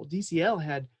on goal. DCL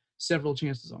had several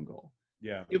chances on goal.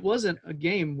 Yeah. It wasn't a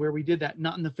game where we did that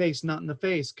not in the face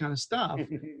kind of stuff.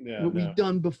 What we've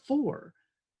done before,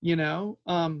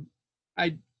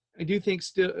 I do think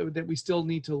still that we still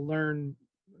need to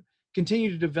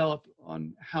continue to develop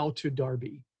on how to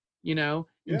derby, in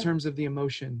terms of the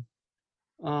emotion,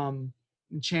 and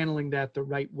channeling that the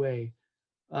right way,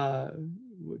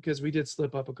 because we did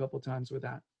slip up a couple of times with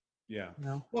that. Yeah.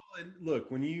 Well, and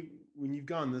look, when you've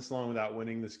gone this long without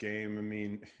winning this game, I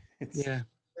mean, it's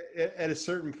at a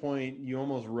certain point you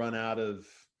almost run out of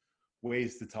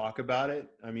ways to talk about it.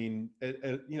 I mean,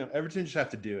 Everton just have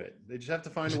to do it. They just have to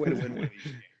find a way to win one of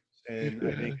these games.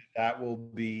 And I think that will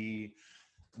be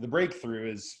the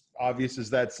breakthrough, as obvious as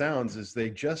that sounds, is they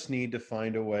just need to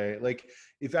find a way. Like,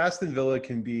 if Aston Villa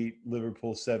can beat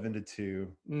Liverpool 7-2,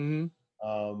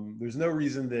 there's no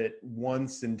reason that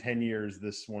once in 10 years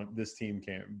this team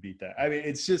can't beat that. I mean,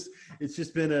 it's just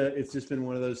been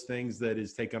one of those things that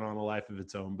has taken on a life of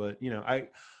its own. But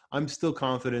I'm still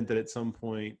confident that at some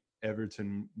point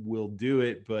Everton will do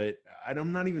it. But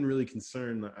I'm not even really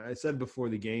concerned. I said before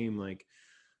the game, like,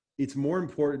 it's more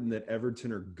important that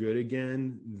Everton are good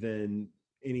again than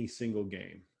any single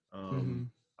game.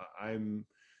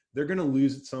 They're going to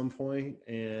lose at some point,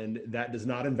 and that does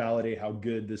not invalidate how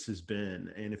good this has been.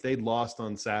 And if they'd lost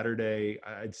on Saturday,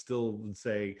 I'd still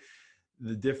say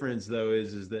the difference, though,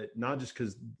 is that not just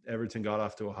because Everton got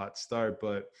off to a hot start,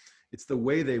 but it's the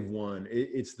way they've won.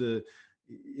 It's the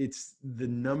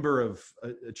number of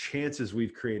chances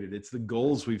we've created. It's the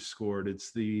goals we've scored.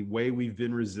 It's the way we've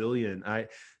been resilient.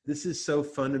 This is so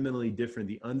fundamentally different.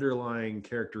 The underlying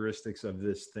characteristics of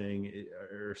this thing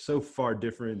are so far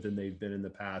different than they've been in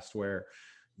the past, where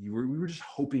we were just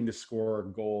hoping to score a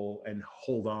goal and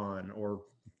hold on, or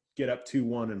get up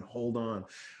 2-1 and hold on.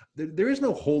 There is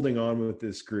no holding on with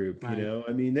this group. Right.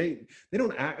 I mean, they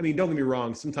don't act. I mean, don't get me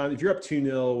wrong. Sometimes if you're up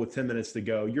 2-0 with 10 minutes to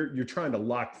go, you're trying to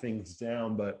lock things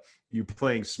down, but you're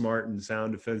playing smart and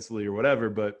sound defensively or whatever.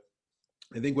 But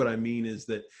I think what I mean is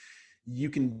that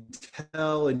you can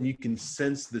tell and you can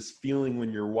sense this feeling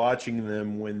when you're watching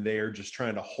them, when they're just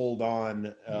trying to hold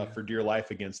on for dear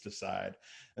life against a side.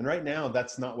 And right now,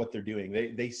 that's not what they're doing.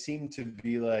 They seem to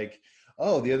be like,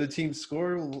 oh, the other team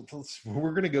scored,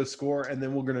 we're going to go score, and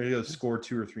then we're going to go score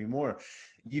 2 or 3 more.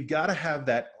 You've got to have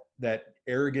that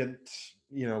arrogant,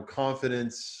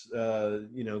 confidence,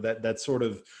 that sort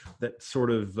of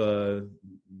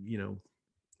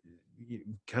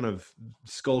kind of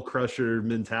skull crusher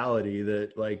mentality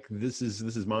that, like, this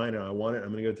is mine and I want it,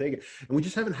 I'm going to go take it. And we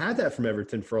just haven't had that from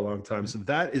Everton for a long time. So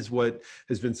that is what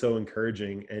has been so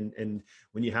encouraging. And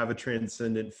when you have a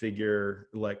transcendent figure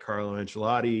like Carlo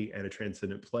Ancelotti and a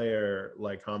transcendent player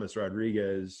like James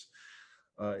Rodriguez,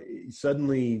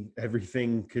 suddenly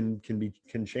everything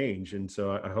can change. And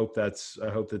so I hope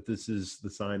that this is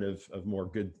the sign of more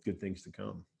good things to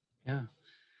come. Yeah.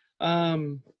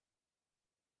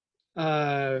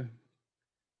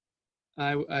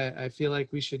 I feel like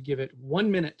we should give it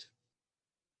 1 minute.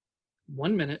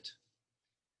 1 minute.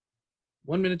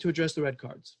 1 minute to address the red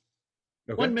cards.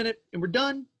 Okay. 1 minute and we're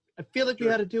done. I feel like we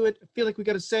had to do it. I feel like we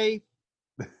got to say,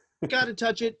 got to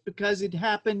touch it because it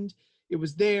happened. It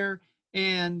was there.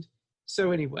 And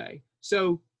so anyway,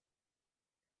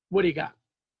 what do you got?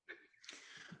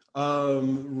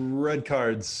 Red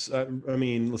cards. I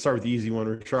mean, let's start with the easy one.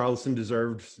 Richarlison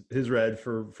deserved his red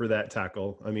for that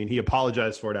tackle. I mean, he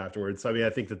apologized for it afterwards. I mean, I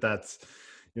think it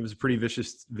was a pretty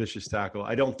vicious tackle.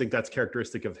 I don't think that's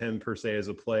characteristic of him per se as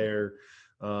a player.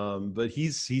 But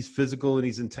he's physical and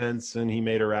he's intense, and he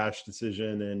made a rash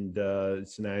decision, and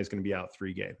so now he's going to be out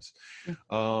 3 games.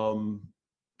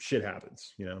 Shit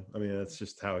happens, I mean, that's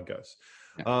just how it goes.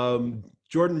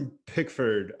 Jordan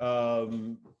Pickford.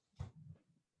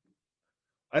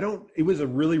 It was a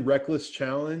really reckless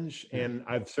challenge, and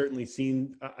I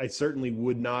certainly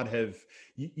would not have,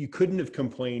 you couldn't have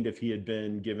complained if he had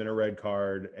been given a red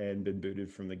card and been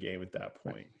booted from the game at that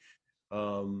point.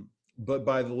 But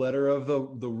by the letter of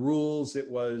the rules, it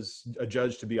was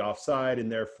adjudged to be offside,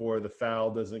 and therefore the foul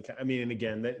doesn't, I mean, and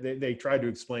again, they tried to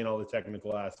explain all the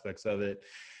technical aspects of it.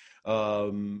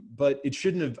 But it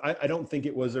shouldn't have, I don't think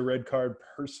it was a red card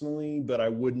personally, but I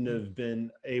wouldn't have been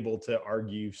able to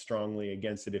argue strongly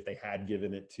against it if they had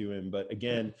given it to him. But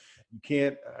again,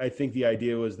 I think the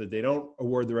idea was that they don't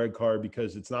award the red card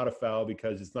because it's not a foul,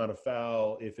 because it's not a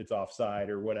foul if it's offside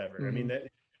or whatever. Mm-hmm. I mean,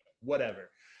 whatever.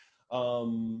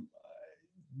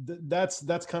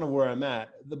 That's kind of where I'm at.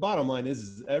 The bottom line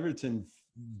is Everton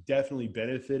definitely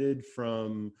benefited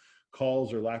from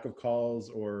calls or lack of calls,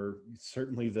 or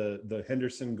certainly the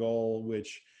Henderson goal,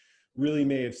 which really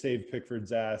may have saved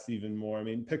Pickford's ass even more. I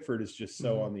mean, Pickford is just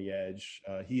so on the edge.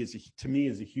 He is, to me,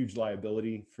 is a huge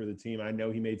liability for the team. I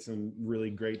know he made some really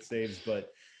great saves,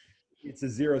 but it's a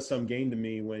zero-sum game to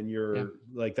me when you're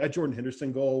like, that Jordan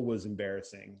Henderson goal was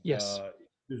embarrassing. Yes.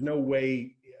 There's no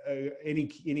way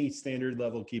any standard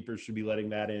level keeper should be letting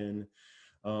that in.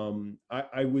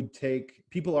 I would take,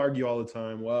 people argue all the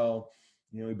time, well,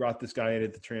 we brought this guy in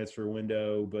at the transfer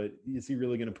window, but is he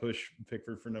really going to push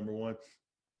Pickford for number 1?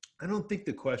 I don't think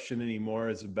the question anymore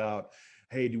is about,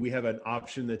 hey, do we have an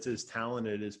option that's as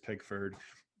talented as Pickford?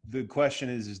 the question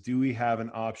is do we have an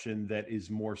option that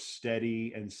is more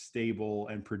steady and stable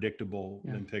and predictable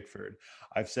than Pickford?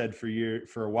 I've said for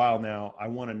a while now, I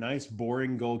want a nice,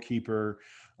 boring goalkeeper.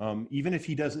 Even if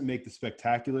he doesn't make the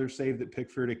spectacular save that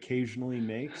Pickford occasionally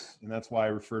makes, and that's why I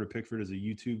refer to Pickford as a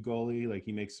YouTube goalie, like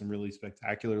he makes some really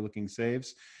spectacular looking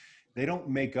saves. They don't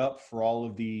make up for all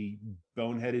of the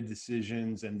boneheaded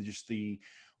decisions and just the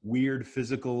weird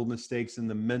physical mistakes and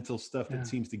the mental stuff that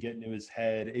seems to get into his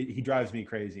head. He drives me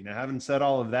crazy. Now, having said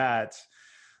all of that,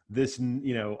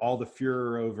 all the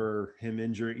furor over him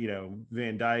injury,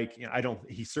 Van Dijk,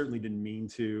 he certainly didn't mean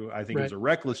to. I think it was a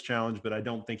reckless challenge, but I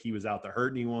don't think he was out to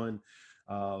hurt anyone.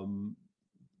 I'm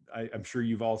sure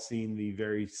you've all seen the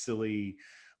very silly,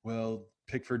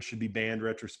 Pickford should be banned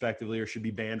retrospectively or should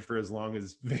be banned for as long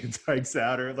as Van Dijk's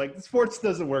out, or like sports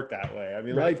doesn't work that way. I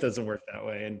mean, life doesn't work that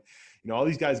way. And, all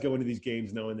these guys go into these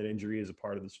games knowing that injury is a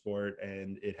part of the sport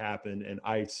and it happened. And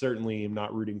I certainly am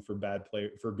not rooting for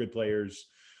good players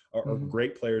or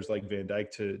great players like Van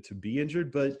Dijk to be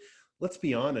injured. But let's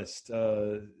be honest.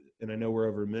 And I know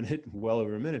we're well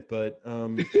over a minute, but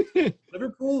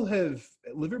Liverpool have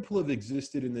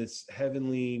existed in this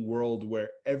heavenly world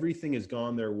where everything has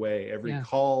gone their way. Every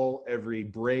call, every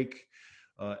break,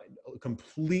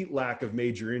 complete lack of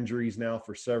major injuries now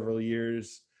for several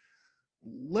years.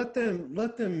 Let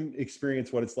them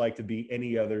experience what it's like to be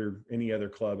any other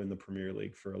club in the Premier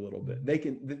League for a little bit. They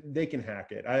can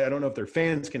hack it. I don't know if their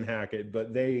fans can hack it,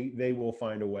 but they will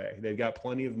find a way. They've got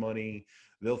plenty of money.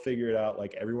 They'll figure it out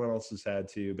like everyone else has had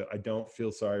to, but I don't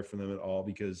feel sorry for them at all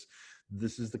because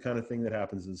this is the kind of thing that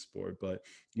happens in sport. But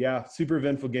yeah, super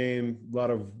eventful game. A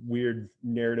lot of weird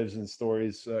narratives and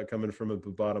stories coming from it,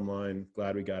 but bottom line,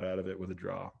 glad we got out of it with a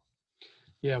draw.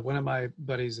 Yeah, one of my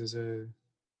buddies is a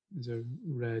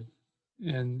Red,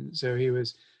 and so he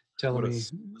was telling me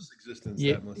existence.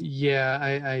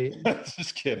 I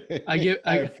just kidding.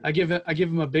 I give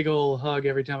him a big old hug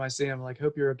every time I see him. Like,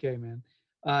 hope you're okay, man.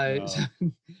 But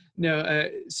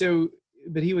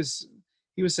he was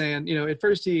saying, at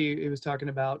first he was talking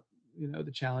about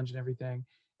the challenge and everything,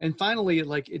 and finally,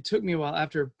 like, it took me a while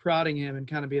after prodding him and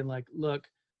kind of being like, look,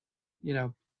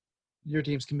 your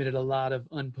team's committed a lot of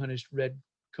unpunished red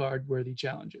card worthy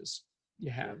challenges. You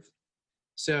have.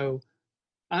 So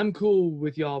I'm cool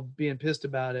with y'all being pissed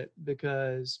about it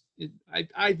because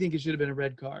I think it should have been a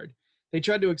red card. They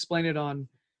tried to explain it on,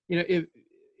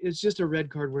 it's just a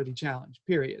red card worthy challenge,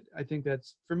 period. I think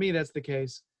that's the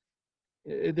case.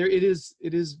 It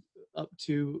is up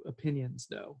to opinions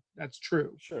though. That's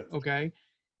true. Sure. Okay.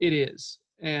 It is.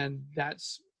 And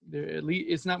that's at least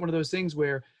it's not one of those things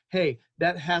where, hey,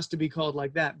 that has to be called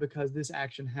like that because this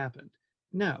action happened.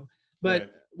 No.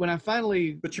 But when I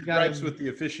finally your gripes with the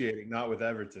officiating, not with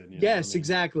Everton. Yes,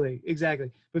 exactly.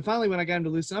 But finally, when I got him to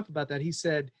loosen up about that, he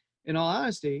said, in all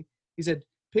honesty,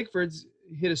 Pickford's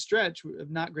hit a stretch of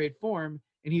not great form,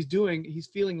 and he's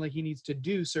feeling like he needs to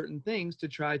do certain things to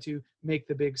try to make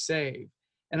the big save.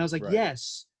 And I was like,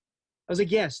 yes.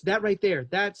 That right there,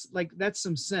 that's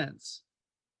some sense.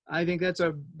 I think that's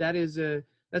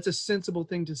a sensible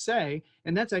thing to say,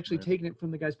 and that's actually taking it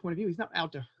from the guy's point of view. He's not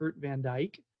out to hurt Van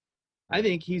Dijk. I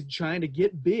think he's trying to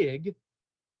get big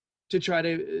to try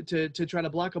to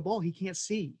block a ball he can't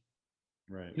see.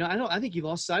 Right. I think he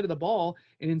lost sight of the ball,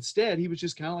 and instead he was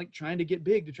just kind of like trying to get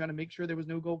big to try to make sure there was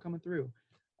no goal coming through.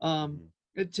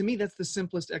 To me, that's the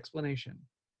simplest explanation.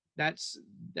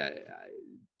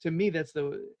 To me, that's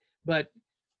the. But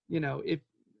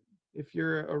if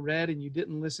you're a Red and you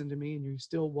didn't listen to me and you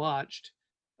still watched,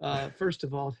 first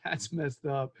of all, that's messed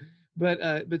up.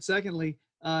 But secondly,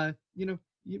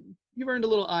 you've earned a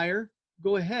little ire.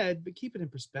 Go ahead, but keep it in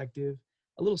perspective.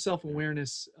 A little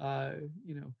self-awareness,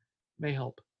 may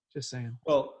help. Just saying.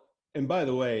 Well, and by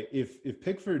the way, if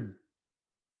Pickford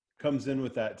comes in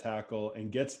with that tackle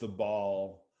and gets the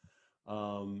ball,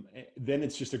 then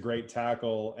it's just a great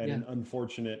tackle and an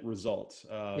unfortunate result.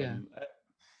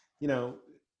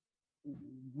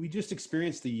 We just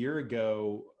experienced a year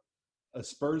ago a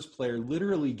Spurs player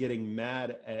literally getting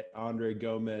mad at Andre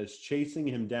Gomez, chasing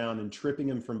him down and tripping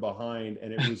him from behind,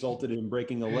 and it resulted in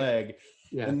breaking a leg.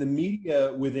 Yeah. And the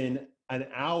media within an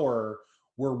hour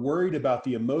were worried about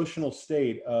the emotional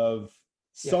state of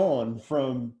Son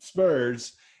from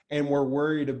Spurs, and we're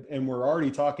worried, and we're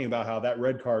already talking about how that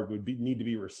red card would need to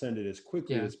be rescinded as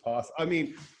quickly as possible. I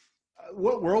mean,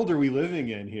 what world are we living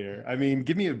in here? I mean,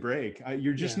 give me a break.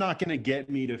 You're just not going to get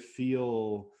me to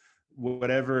feel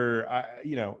whatever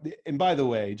and by the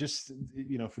way, just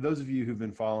for those of you who've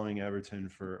been following Everton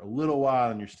for a little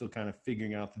while and you're still kind of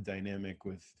figuring out the dynamic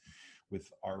with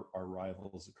our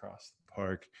rivals across the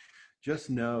park, just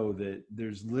know that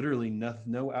there's literally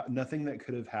nothing that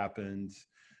could have happened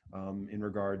in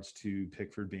regards to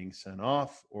Pickford being sent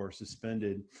off or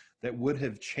suspended that would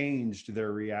have changed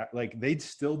their like they'd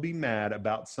still be mad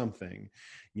about something,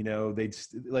 you know. They're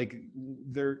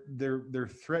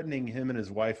threatening him and his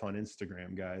wife on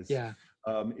Instagram, guys. Yeah.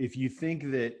 If you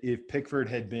think that if Pickford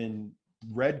had been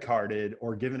red carded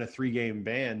or given a 3-game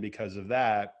ban because of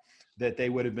that they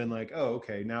would have been like, oh,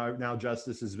 okay, now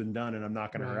justice has been done and I'm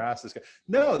not going to harass this guy.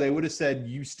 No, they would have said,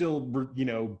 you still, you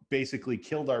know, basically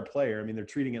killed our player. I mean, they're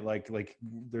treating it like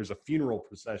there's a funeral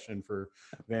procession for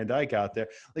Van Dijk out there.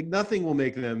 Like, nothing will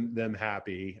make them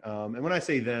happy. And when I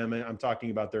say them, I'm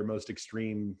talking about their most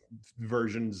extreme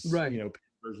versions, right. You know,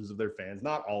 versions of their fans,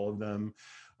 not all of them.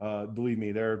 Believe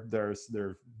me, there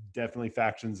are definitely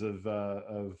factions of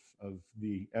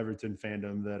the Everton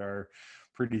fandom that are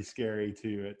pretty scary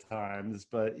too at times.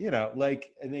 But, you know,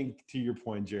 like, I think to your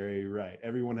point, Jerry, right,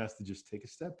 everyone has to just take a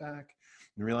step back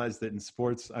and realize that in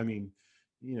sports, I mean,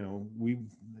 you know,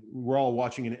 we're all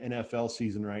watching an NFL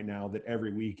season right now that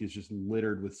every week is just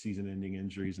littered with season-ending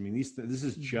injuries. I mean, this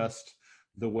is just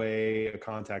the way a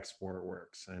contact sport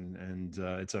works, and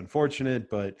it's unfortunate,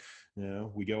 but, you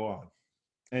know, we go on.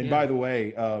 And by the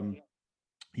way,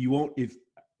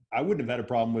 I wouldn't have had a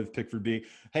problem with Pickford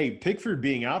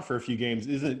being out for a few games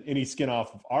isn't any skin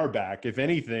off of our back. If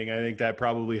anything, I think that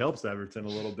probably helps Everton a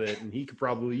little bit, and he could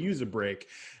probably use a break.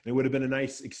 And it would have been a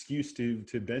nice excuse to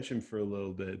bench him for a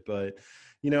little bit. But,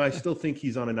 you know, I still think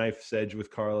he's on a knife's edge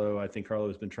with Carlo. I think Carlo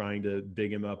has been trying to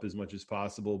big him up as much as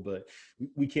possible, but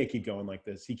we can't keep going like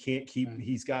this.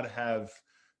 He's got to have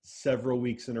several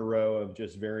weeks in a row of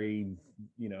just very,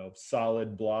 you know,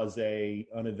 solid, blasé,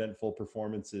 uneventful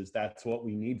performances. That's what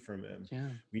we need from him. Yeah.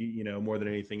 You know, more than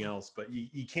anything else. But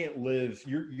you can't live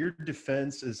your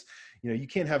defense is, you know, you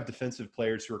can't have defensive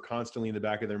players who are constantly in the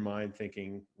back of their mind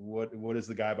thinking, what is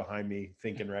the guy behind me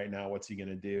thinking right now? What's he going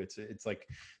to do? It's like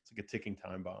a ticking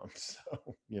time bomb.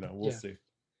 So, you know, we'll see.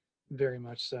 Very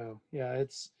much so. Yeah,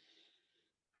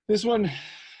 this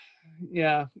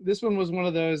one was one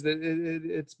of those that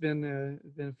it's been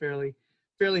a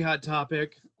fairly hot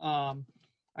topic. I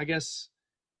guess,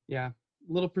 a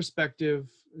little perspective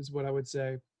is what I would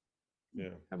say. Yeah,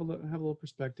 have a little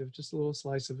perspective, just a little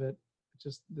slice of it.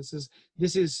 Just this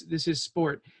is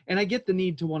sport, and I get the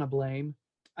need to want to blame.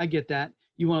 I get that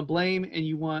you want to blame, and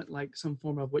you want like some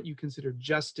form of what you consider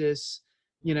justice.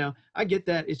 You know, I get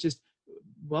that. It's just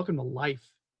welcome to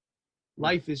life.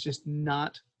 Life is just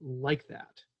not like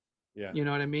that. Yeah. You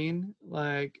know what I mean?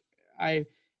 Like,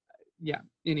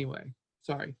 anyway,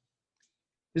 sorry.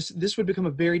 This would become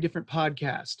a very different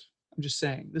podcast. I'm just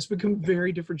saying. This would become a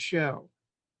very different show.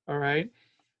 All right?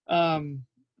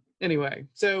 Anyway,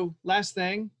 so last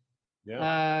thing.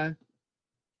 Yeah.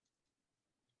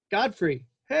 Godfrey.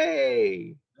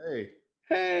 Hey.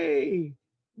 Hey.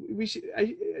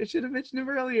 I should have mentioned him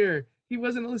earlier. He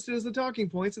wasn't listed as the talking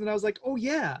points, and then I was like, oh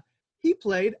yeah, he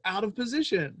played out of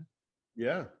position.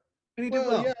 Yeah. And he did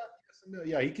well.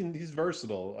 Yeah, he's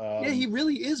versatile. He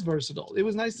really is versatile. It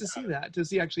was nice to see that, to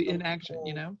see actually in action,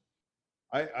 you know?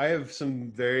 I have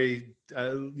some very,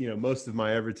 you know, most of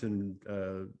my Everton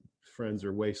friends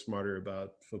are way smarter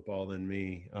about football than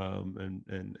me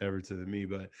and Everton than me,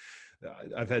 but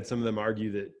I've had some of them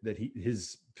argue that he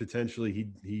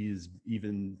is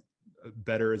even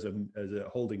better as a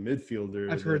holding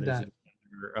midfielder. I've heard that.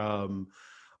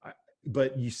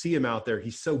 But you see him out there,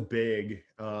 he's so big.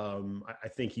 I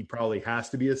think he probably has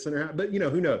to be a center half, but you know,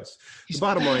 who knows? The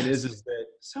bottom line is that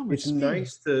so much it's speed.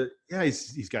 Nice to,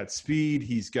 he's got speed.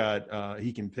 He's got,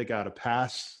 he can pick out a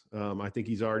pass. I think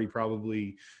he's already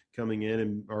probably coming in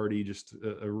and already just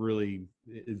a really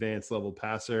advanced level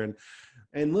passer.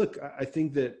 And look, I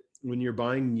think that when you're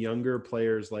buying younger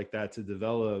players like that to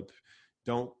develop,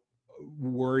 don't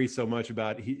worry so much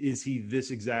about is he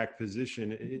this exact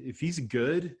position. If he's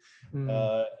good,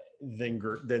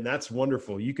 then that's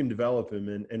wonderful. You can develop him,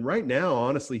 and right now,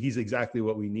 honestly, he's exactly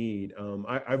what we need.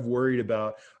 I've worried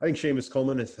about. I think Seamus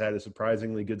Coleman has had a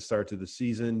surprisingly good start to the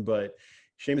season, but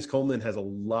Seamus Coleman has a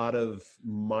lot of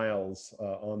miles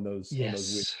on those. Yes. On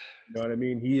those weeks. You know what I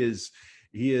mean? He is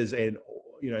an.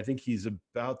 You know, I think he's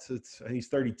he's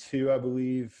 32, I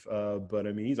believe. But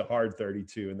I mean, he's a hard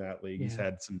 32 in that league. Yeah. He's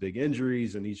had some big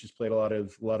injuries, and he's just played a lot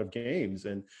of games.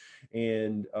 And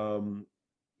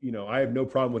you know, I have no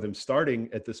problem with him starting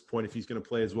at this point if he's going to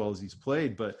play as well as he's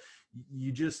played. But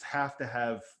you just have to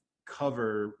have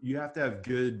cover. You have to have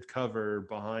good cover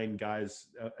behind guys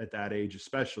at that age,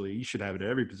 especially. You should have it at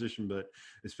every position, but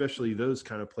especially those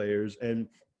kind of players. And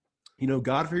you know,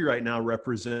 Godfrey right now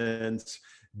represents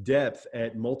depth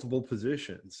at multiple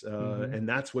positions, and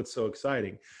that's what's so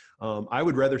exciting. I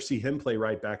would rather see him play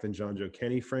right back than John Joe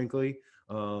Kenny, frankly.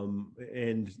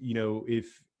 And,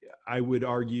 if I would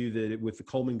argue that with the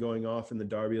Coleman going off in the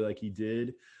derby like he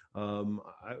did,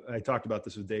 I talked about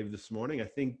this with Dave this morning. I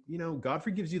think,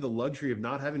 Godfrey gives you the luxury of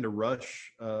not having to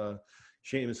rush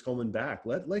Seamus Coleman back.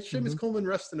 Let Seamus Coleman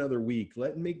rest another week.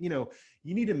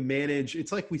 You need to manage.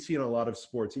 It's like we see in a lot of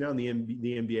sports, in the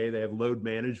NBA, they have load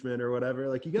management or whatever.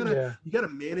 Like you gotta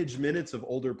manage minutes of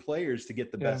older players to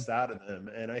get the best out of them.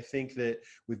 And I think that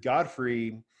with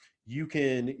Godfrey, you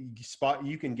can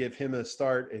give him a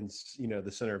start in,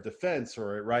 the center of defense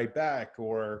or at right back,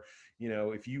 or,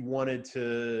 if you wanted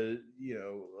to,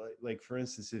 like for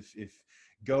instance, if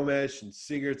Gomes and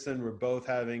Sigurdsson were both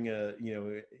having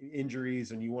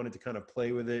injuries and you wanted to kind of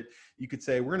play with it, you could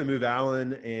say, we're going to move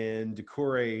Allen and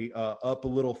Doucouré up a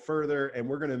little further, and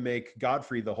we're going to make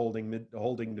Godfrey the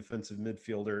holding defensive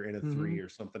midfielder in a 3 or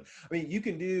something. I mean, you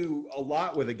can do a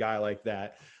lot with a guy like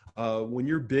that. When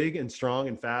you're big and strong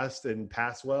and fast and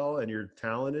pass well and you're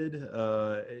talented,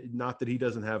 not that he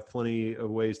doesn't have plenty of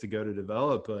ways to go to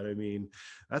develop, but I mean,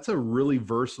 that's a really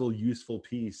versatile, useful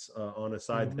piece on a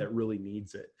side that really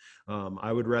needs it. I'm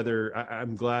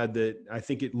glad that I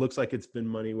think it looks like it's been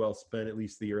money well spent, at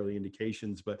least the early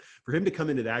indications, but for him to come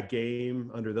into that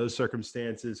game under those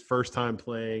circumstances, first time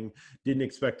playing, didn't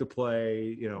expect to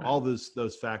play, all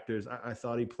those factors, I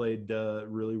thought he played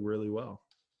really, really well.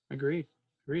 Agreed.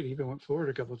 He even went forward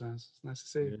a couple of times. It's nice to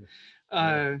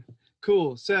see.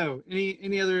 Cool. So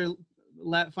any other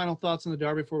final thoughts on the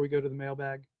derby before we go to the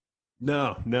mailbag?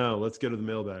 No, let's go to the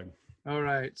mailbag. All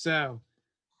right. So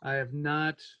I have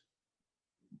not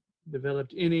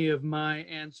developed any of my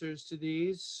answers to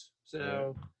these.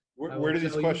 So where are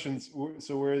these questions coming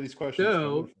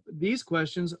from? These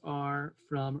questions are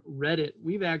from Reddit.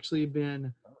 We've actually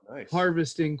been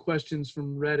harvesting questions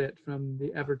from Reddit, from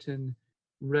the Everton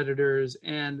Redditors,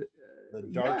 and the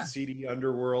dark, seedy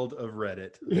underworld of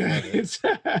Reddit. Yeah,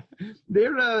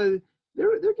 they're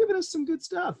giving us some good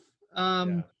stuff.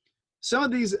 Some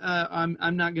of these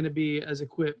I'm not going to be as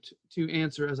equipped to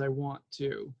answer as I want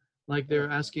to. Like they're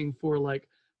asking for like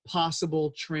possible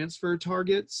transfer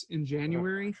targets in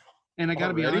January, and I got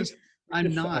to be honest,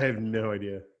 I'm not. I have no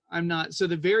idea. I'm not. So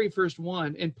the very first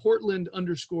one, and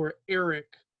Portland_Eric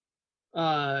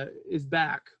is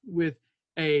back with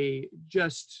a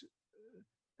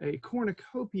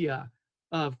cornucopia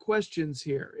of questions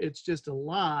here. It's just a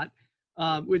lot,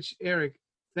 which Eric,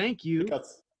 thank you.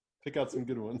 Pick out some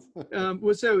good ones.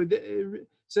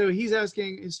 So he's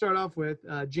asking, start off with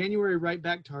January right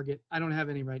back target. I don't have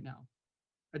any right now.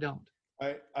 I don't.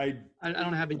 I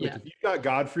don't have it yet. If you've got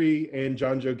Godfrey and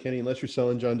John Joe Kenny, unless you're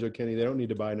selling John Joe Kenny, they don't need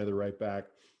to buy another right back.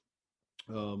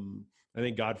 I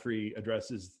think Godfrey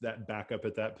addresses that backup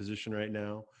at that position right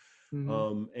now.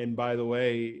 And by the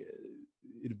way,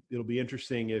 it'll be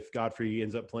interesting if Godfrey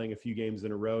ends up playing a few games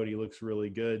in a row and he looks really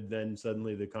good. Then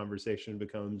suddenly the conversation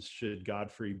becomes, should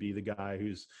Godfrey be the guy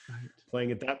who's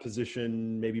playing at that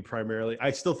position, maybe primarily?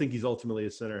 I still think he's ultimately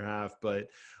a center half, but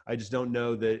I just don't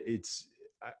know that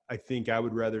I think I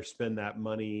would rather spend that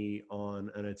money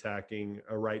on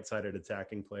a right-sided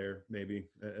attacking player, maybe,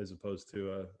 as opposed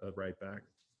to a right back.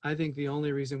 I think the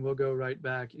only reason we'll go right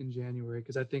back in January,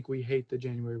 because I think we hate the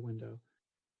January window.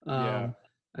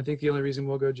 I think the only reason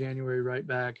we'll go January right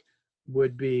back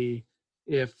would be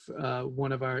if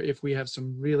we have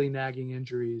some really nagging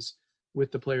injuries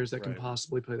with the players that can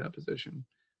possibly play that position.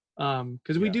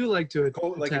 Because we do like to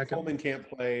attack. Like if Coleman can't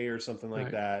play or something like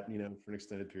that, for an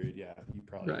extended period, you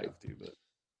probably have to. But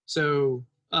so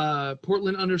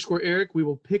Portland_Eric, we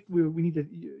will pick. We need to.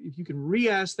 If you can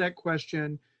re-ask that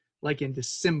question, like in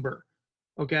December,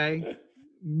 okay?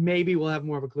 Maybe we'll have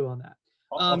more of a clue on that.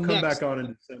 I'll come back on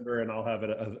in December and I'll have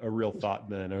a real thought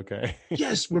then, okay?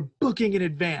 Yes, we're booking in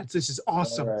advance. This is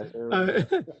awesome. All right.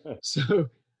 So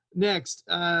next,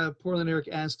 Portland_Eric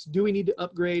asks, do we need to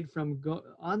upgrade from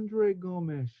Andre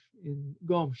Gomes in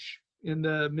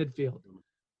the midfield?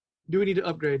 Do we need to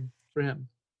upgrade for him?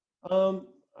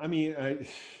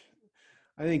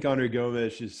 I think Andre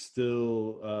Gomes is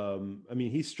still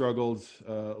he struggled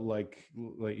like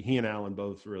he and Allen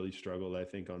both really struggled, I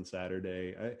think, on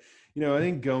Saturday. I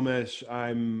think Gomes,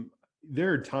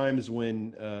 there are times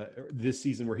when this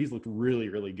season where he's looked really,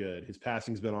 really good. His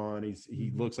passing's been on.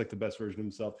 He looks like the best version of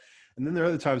himself. And then there are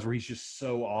other times where he's just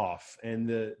so off. And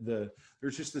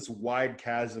there's just this wide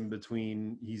chasm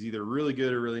between he's either really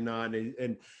good or really not.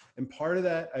 And part of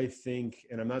that, I think,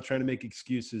 and I'm not trying to make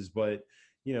excuses, but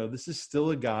this is still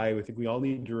a guy I think we all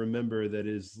need to remember that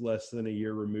is less than a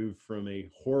year removed from a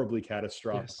horribly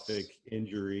catastrophic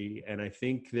injury. And I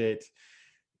think that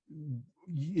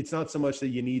it's not so much that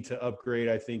you need to upgrade.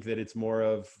 I think that it's more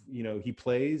of, he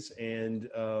plays and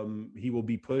he will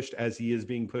be pushed as he is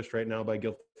being pushed right now by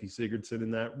Gylfi Sigurdsson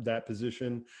in that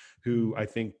position, who I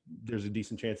think there's a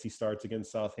decent chance he starts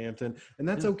against Southampton, and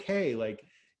that's okay. Like,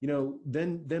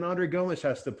 then Andre Gomes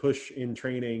has to push in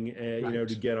training,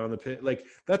 to get on the pit. Like,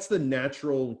 that's the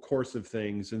natural course of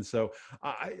things. And so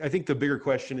I think the bigger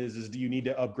question is do you need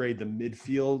to upgrade the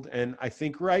midfield? And I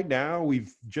think right now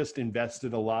we've just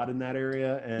invested a lot in that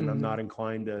area, and I'm not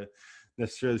inclined to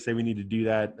necessarily say we need to do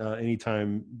that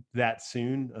anytime that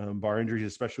soon, bar injuries,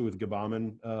 especially with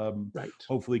Gabaman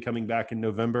hopefully coming back in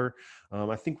November.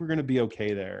 I think we're going to be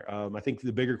okay there. I think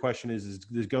the bigger question is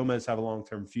does Gomez have a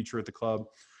long-term future at the club?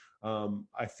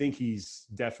 I think he's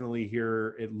definitely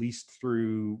here at least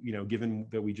through, given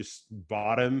that we just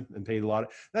bought him and paid a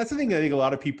lot. That's the thing. I think a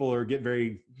lot of people get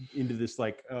very into this,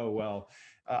 like, oh, well,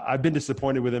 I've been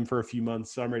disappointed with him for a few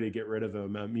months, so I'm ready to get rid of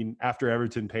him. I mean, after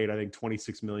Everton paid, I think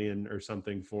 26 million or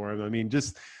something for him. I mean,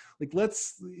 just like,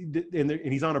 and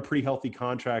he's on a pretty healthy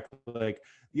contract. Like,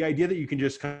 the idea that you can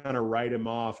just kind of write him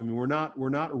off. I mean, we're not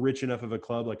rich enough of a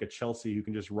club like a Chelsea who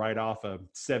can just write off a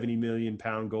 70 million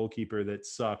pound goalkeeper that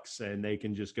sucks and they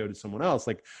can just go to someone else.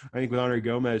 Like, I think with Andre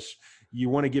Gomes, you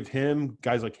want to give him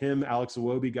guys like him, Alex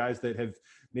Iwobi, guys that have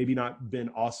maybe not been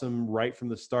awesome right from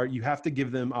the start. You have to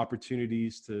give them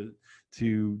opportunities to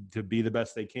be the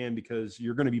best they can, because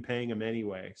you're going to be paying them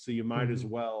anyway. So you might as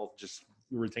well just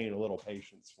retain a little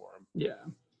patience for them. Yeah.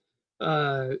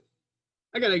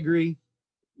 I got to agree.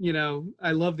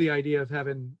 I love the idea of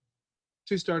having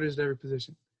 2 starters at every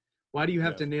position. Why do you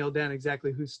have to nail down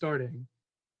exactly who's starting,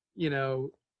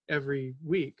 every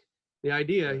week? The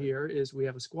idea here is we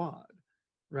have a squad,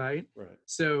 right? Right.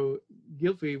 So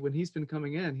Gylfi, when he's been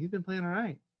coming in, he's been playing all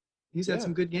right. He's had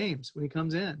some good games when he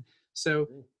comes in. So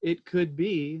it could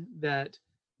be that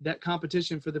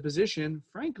competition for the position,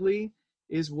 frankly,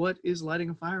 is what is lighting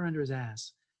a fire under his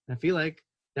ass. And I feel like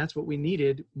that's what we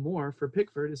needed more for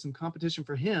Pickford, is some competition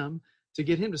for him to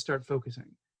get him to start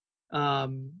focusing.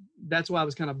 That's why I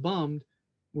was kind of bummed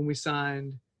when we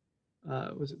signed,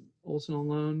 was it Olsen on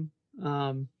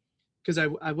loan? Because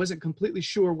I wasn't completely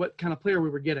sure what kind of player we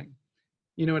were getting.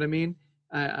 You know what I mean?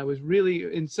 I was really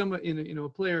in a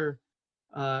player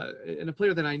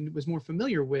that I was more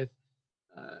familiar with.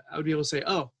 I would be able to say,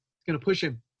 oh, it's going to push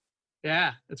him.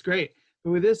 Yeah, that's great.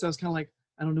 But with this, I was kind of like,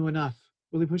 I don't know enough.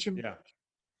 Will he push him? Yeah.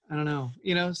 I don't know.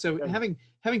 So having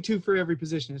 2 for every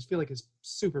position, I just feel like is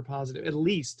super positive, at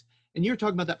least. And you're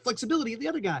talking about that flexibility of the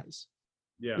other guys.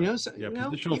 Yeah.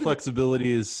 Positional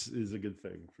flexibility is a good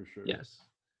thing for sure. Yes.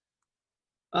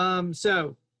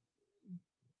 So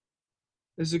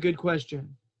this is a good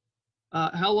question.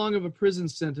 How long of a prison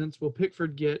sentence will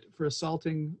Pickford get for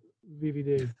assaulting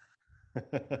VVD?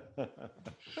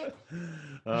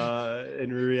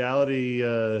 In reality,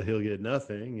 he'll get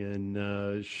nothing. And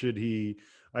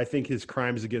I think his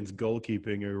crimes against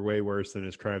goalkeeping are way worse than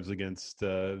his crimes against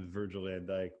Virgil van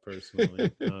Dijk, personally.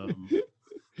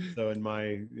 So in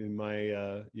my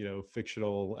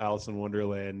fictional Alice in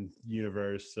Wonderland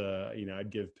universe, I'd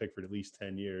give Pickford at least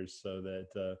 10 years, so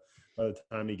that by the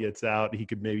time he gets out, he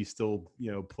could maybe still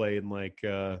play in like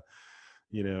a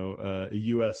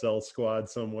USL squad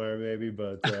somewhere, maybe,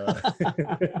 but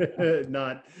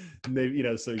not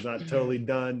maybe, so he's not totally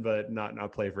done, but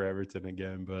not play for Everton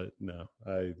again. But no,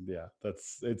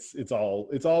 it's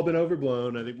all been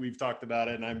overblown. I think we've talked about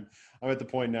it, and I'm at the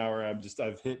point now where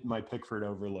I've hit my Pickford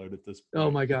overload at this point.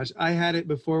 Oh my gosh. I had it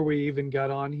before we even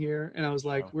got on here, and I was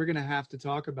like, we're going to have to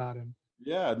talk about him.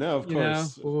 Yeah, no, of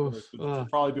course. It'll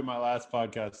probably be my last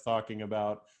podcast talking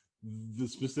about the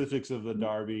specifics of the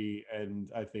derby, and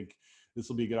I think this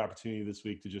will be a good opportunity this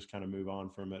week to just kind of move on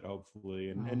from it, hopefully.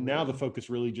 And now the focus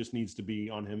really just needs to be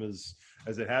on him as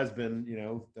it has been,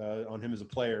 on him as a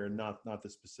player, and not the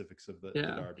specifics of the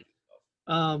derby.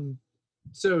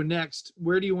 So next,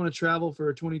 where do you want to travel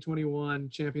for 2021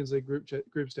 Champions League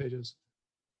group stages?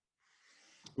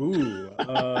 Ooh,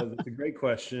 that's a great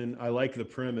question. I like the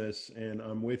premise, and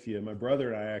I'm with you. My brother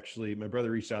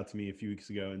reached out to me a few weeks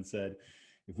ago and said,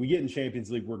 if we get in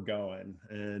Champions League, we're going.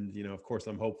 And, of course,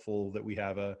 I'm hopeful that we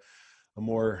have a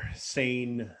more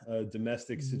sane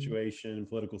domestic situation,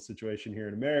 political situation here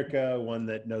in America, one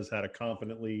that knows how to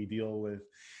competently deal with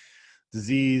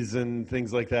disease and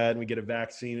things like that, and we get a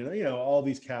vaccine, and, all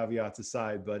these caveats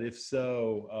aside. But if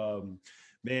so,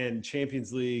 man,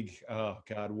 Champions League, oh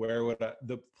God, where would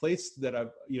the place that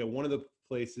one of the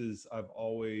places I've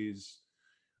always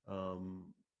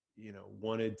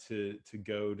wanted to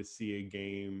go to see a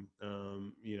game.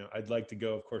 I'd like to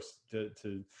go, of course, to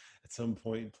at some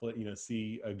point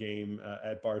see a game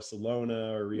at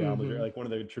Barcelona or Real Madrid, like one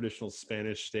of the traditional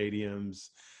Spanish stadiums.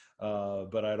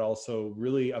 But I've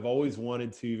always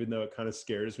wanted to, even though it kind of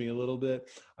scares me a little bit,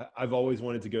 I've always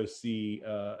wanted to go see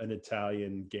an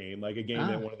Italian game, like a game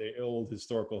at one of the old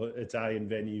historical Italian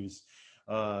venues.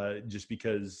 Just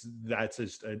because that's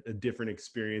just a different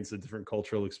experience, a different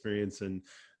cultural experience, and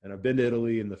I've been to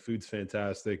Italy and the food's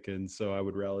fantastic, and so I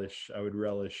would relish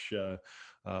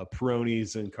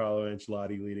Peroni's and Carlo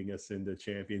Ancelotti leading us into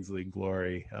Champions League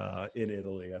glory in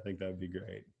Italy. I think that'd be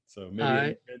great. So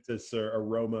maybe Juventus or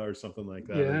Roma or something like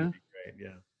that. Yeah. That'd be great.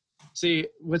 Yeah. See,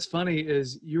 what's funny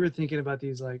is you were thinking about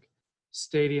these like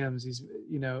stadiums, these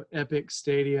epic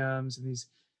stadiums and these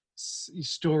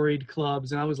storied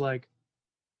clubs, and I was like,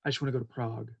 I just want to go to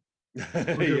Prague.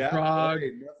 Prague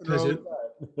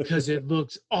because it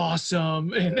looks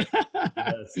awesome. And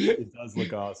yes, it does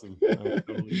look awesome. I'm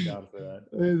totally down for that.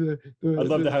 I'd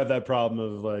love to have that problem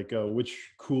of like,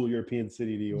 which cool European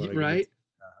city do you want to go to? Right?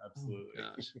 Absolutely.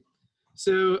 Oh, gosh.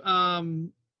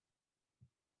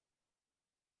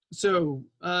 So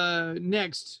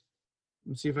next,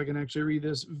 let's see if I can actually read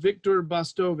this. Victor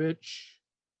Bostovich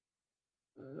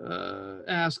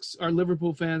asks, are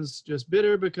Liverpool fans just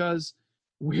bitter because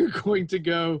we're going to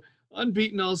go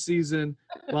unbeaten all season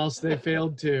whilst they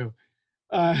failed to?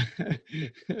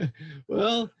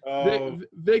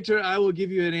 Victor, I will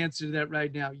give you an answer to that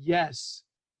right now. Yes,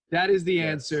 that is the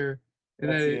answer.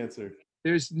 That's the answer.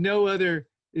 There's no other.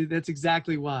 That's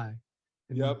exactly why.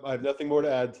 Yep, I have nothing more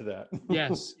to add to that.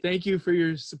 Yes, thank you for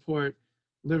your support,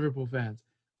 Liverpool fans.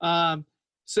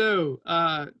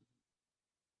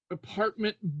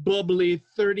 Apartment Bubbly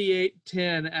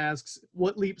 3810 asks,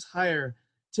 what leaps higher,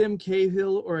 Tim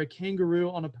Cahill or a kangaroo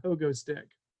on a pogo stick?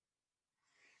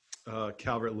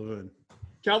 Calvert-Lewin.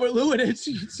 Calvert-Lewin, it's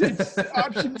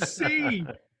option C.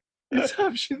 It's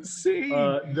option C.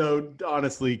 No,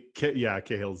 honestly,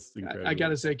 Cahill's incredible. I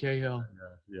gotta say Cahill.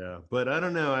 Yeah, but I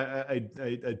don't know. I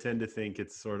tend to think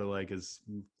it's sort of like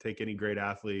take any great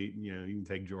athlete, you can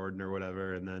take Jordan or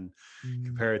whatever, and then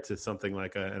compare it to something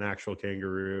like an actual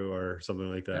kangaroo or something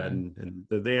like that, and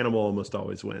the animal almost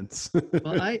always wins.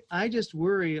 Well, I just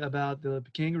worry about the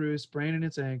kangaroo spraining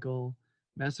its ankle,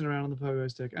 messing around on the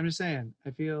pogo stick. I'm just saying,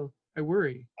 I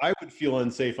worry. I would feel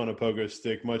unsafe on a pogo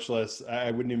stick, much less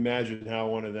I wouldn't imagine how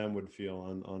one of them would feel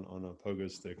on a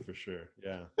pogo stick for sure.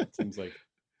 Yeah, it seems like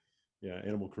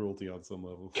animal cruelty on some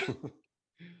level.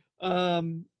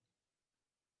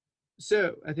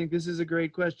 So I think this is a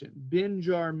great question. Bin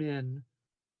Jarmin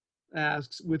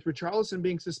asks, with Richarlison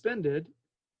being suspended,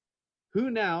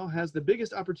 who now has the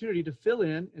biggest opportunity to fill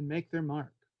in and make their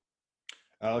mark?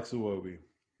 Alex Iwobi.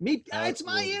 It's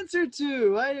my answer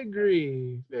too. I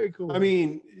agree. Very cool. I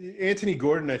mean, Anthony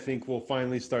Gordon, I think, will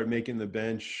finally start making the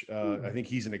bench. I think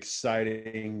he's an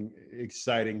exciting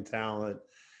talent.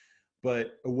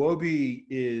 But Iwobi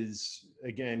is,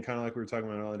 again, kind of like we were talking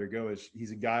about Alexander Gomes.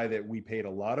 He's a guy that we paid a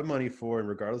lot of money for, and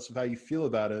regardless of how you feel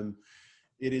about him,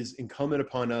 it is incumbent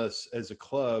upon us as a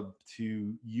club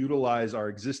to utilize our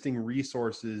existing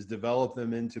resources, develop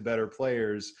them into better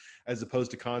players, as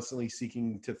opposed to constantly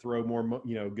seeking to throw more,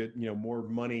 more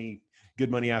money,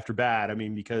 good money after bad. I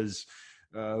mean, because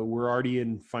we're already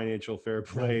in financial fair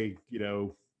play,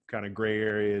 kind of gray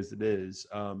area as it is.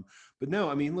 But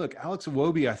no, I mean, look, Alex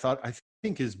Iwobi, I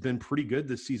think has been pretty good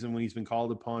this season when he's been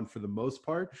called upon for the most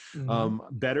part.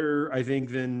 Better, I think,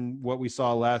 than what we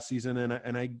saw last season.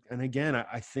 And again,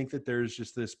 I think that there's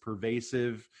just this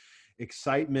pervasive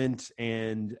excitement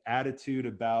and attitude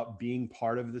about being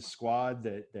part of the squad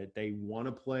that they want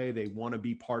to play. They want to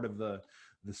be part of the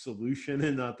solution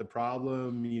and not the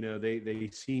problem. They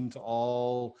seem to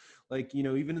all, like,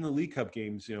 even in the League Cup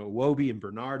games, Iwobi and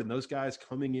Bernard and those guys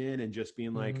coming in and just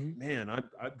being like, man,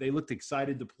 they looked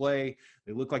excited to play.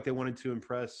 They looked like they wanted to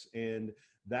impress. And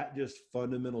that just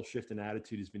fundamental shift in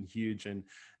attitude has been huge. And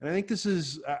I think this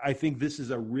is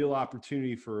a real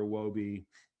opportunity for Iwobi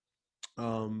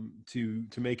to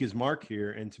make his mark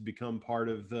here and to become part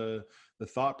of the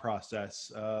thought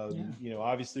process.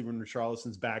 Obviously when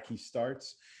Richarlison's back, he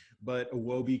starts, but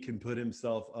Iwobi can put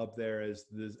himself up there as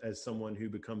someone who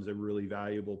becomes a really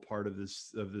valuable part of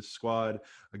this squad,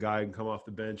 a guy who can come off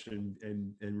the bench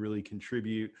and really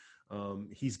contribute.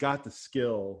 He's got the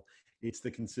skill. It's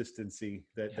the consistency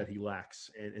that he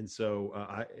lacks. And so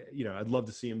I'd love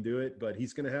to see him do it, but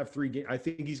he's going to have 3 games. I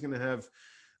think he's going to have,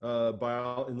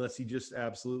 unless he just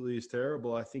absolutely is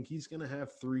terrible, I think he's going to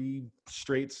have 3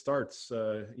 straight starts,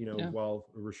 while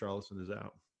Richarlison is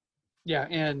out. Yeah,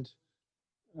 and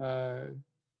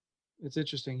it's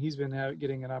interesting. He's been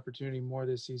getting an opportunity more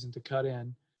this season to cut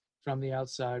in from the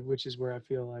outside, which is where I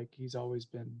feel like he's always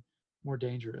been more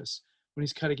dangerous when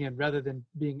he's cutting in rather than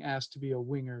being asked to be a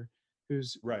winger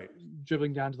who's Right.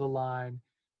 dribbling down to the line,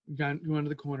 going to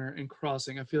the corner and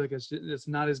crossing. I feel like it's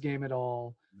not his game at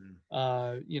all.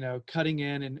 Cutting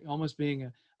in and almost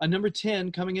being a number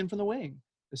 10 coming in from the wing,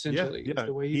 essentially. Yeah.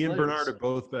 The way he and plays. Bernard are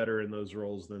both better in those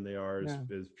roles than they are as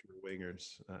pure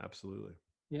wingers. Absolutely.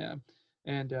 Yeah.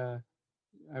 And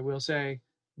I will say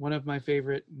one of my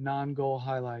favorite non-goal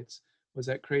highlights was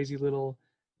that crazy little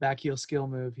backheel skill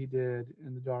move he did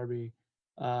in the derby,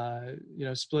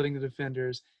 splitting the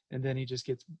defenders, and then he just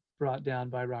gets brought down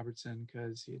by Robertson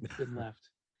because he had been left.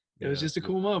 It was just a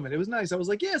cool moment. It was nice. I was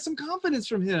like, yeah, some confidence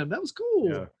from him. That was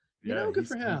cool. Good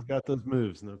for him. He's got those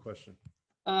moves, no question.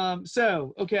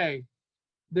 Okay.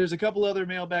 There's a couple other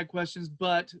mailbag questions,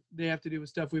 but they have to do with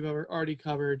stuff we've already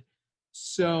covered.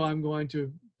 So I'm going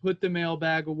to put the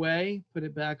mailbag away, put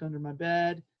it back under my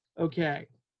bed. Okay.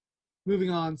 Moving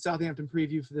on, Southampton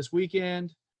preview for this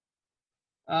weekend.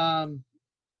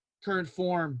 Current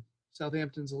form,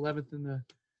 Southampton's 11th in the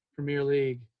Premier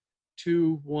League,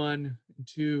 2-1-2.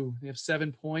 They have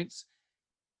 7 points.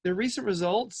 Their recent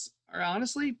results are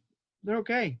honestly, they're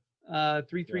okay.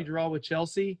 3-3 draw with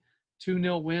Chelsea,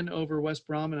 2-0 win over West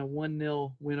Brom, and a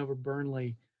 1-0 win over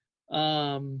Burnley.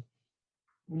 When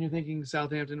you're thinking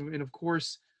Southampton, and of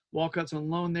course, Walcott's on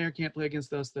loan there, can't play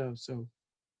against us though. So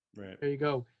there you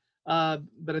go.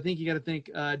 But I think you got to think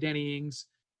Danny Ings.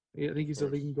 I think he's the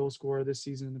leading goal scorer this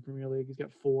season in the Premier League. He's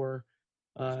got 4.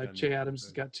 Che Adams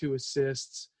has got 2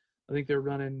 assists. I think they're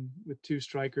running with 2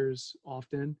 strikers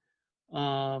often.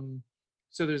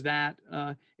 So there's that.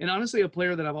 And honestly, a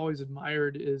player that I've always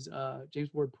admired is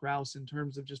James Ward-Prowse in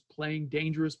terms of just playing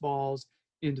dangerous balls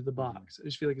into the box. I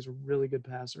just feel like he's a really good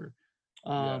passer.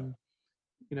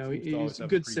 He's a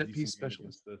good set piece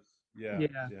specialist.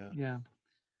 Yeah.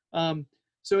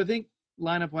 So I think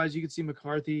lineup wise, you could see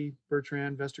McCarthy,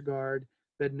 Bertrand, Vestergaard,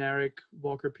 Bednarik,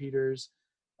 Walker-Peters,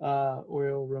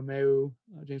 Oriol Romeu,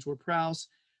 James Ward-Prowse,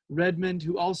 Redmond,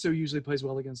 who also usually plays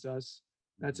well against us.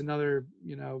 That's another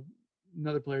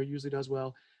player usually does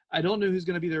well. I don't know who's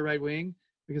going to be their right wing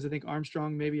because I think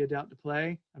Armstrong may be a doubt to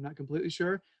play. I'm not completely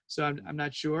sure. So I'm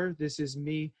not sure. This is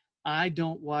me. I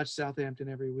don't watch Southampton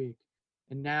every week.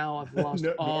 And now I've lost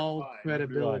all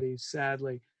credibility,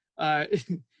 sadly. So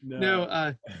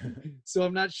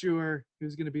I'm not sure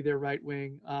who's going to be their right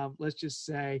wing. Let's just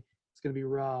say it's going to be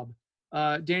Rob.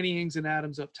 Danny Ings and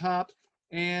Adams up top.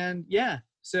 And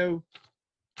so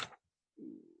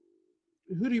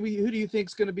who do you think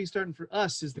is going to be starting for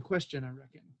us is the question, I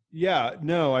reckon. I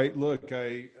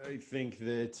think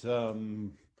that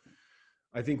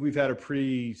I think we've had a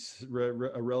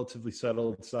relatively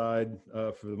settled side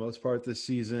for the most part this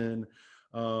season.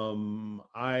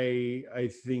 I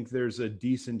think there's a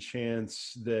decent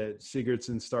chance that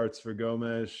Sigurdsson starts for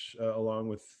Gomes along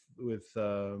with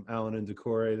Allen and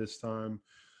Decore this time.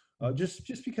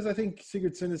 Just because I think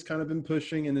Sigurdsson has kind of been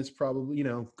pushing and it's probably,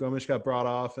 Gomes got brought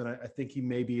off and I think he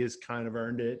maybe has kind of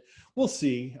earned it. We'll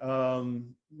see.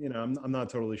 I'm not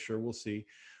totally sure. We'll see.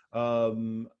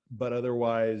 But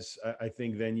otherwise, I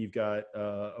think then you've got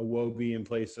Iwobi in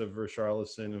place of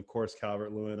Richarlison, of course,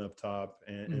 Calvert-Lewin up top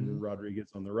and Rodriguez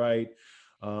on the right.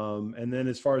 And then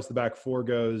as far as the back four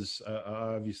goes,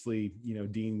 obviously,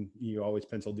 Dean, you always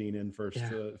pencil Dean in first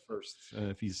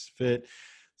if he's fit.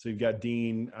 So you've got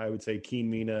Dean, I would say Keane,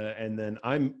 Mina, and then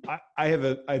I have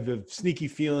a sneaky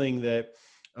feeling that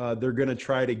they're going to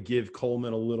try to give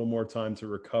Coleman a little more time to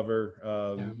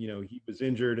recover. He was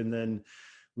injured and then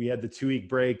we had the 2-week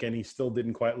break and he still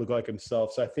didn't quite look like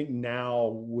himself. So I think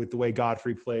now with the way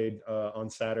Godfrey played on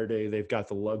Saturday, they've got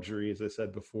the luxury, as I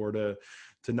said before, to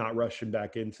not rush him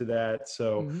back into that.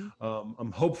 So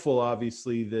I'm hopeful,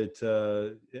 obviously, that,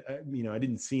 I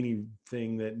didn't see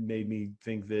anything that made me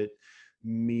think that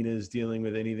Mina's dealing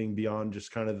with anything beyond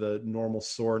just kind of the normal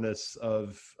soreness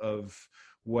of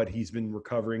what he's been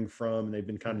recovering from. And they've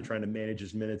been kind of trying to manage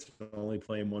his minutes, only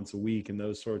playing once a week and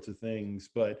those sorts of things.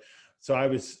 But so I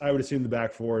would assume the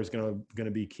back four is going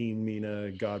to be Keane,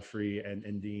 Mina, Godfrey,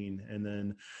 and Dean. And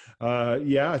then,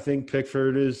 I think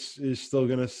Pickford is still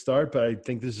going to start, but I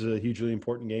think this is a hugely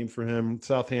important game for him.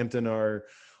 Southampton are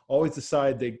always the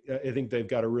side I think they've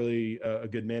got a really a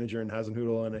good manager in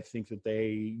Hasenhüttl, and I think that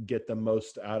they get the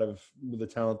most out of the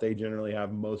talent they generally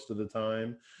have most of the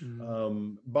time.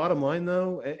 Bottom line,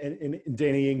 though, and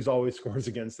Danny Ings always scores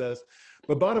against us,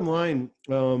 but bottom line,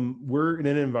 we're in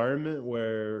an environment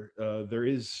where there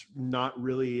is not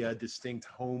really a distinct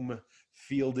home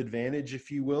field advantage,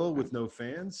 if you will, with no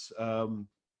fans.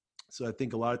 So I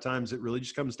think a lot of times it really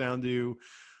just comes down to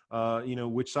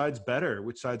which side's better,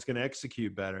 which side's going to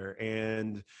execute better.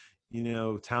 And,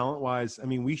 talent-wise, I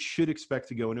mean, we should expect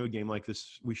to go into a game like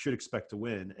this. We should expect to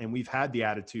win. And we've had the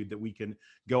attitude that we can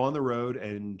go on the road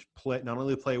and play, not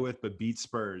only play with, but beat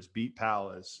Spurs, beat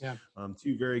Palace. Yeah.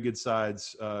 Two very good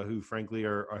sides who, frankly,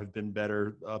 have been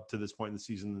better up to this point in the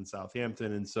season than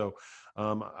Southampton. And so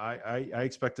I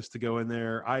expect us to go in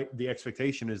there. The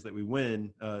expectation is that we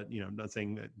win. I'm not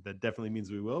saying that definitely means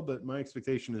we will, but my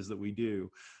expectation is that we do.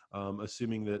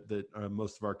 Assuming that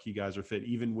most of our key guys are fit,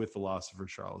 even with the loss of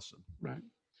Richarlison, right?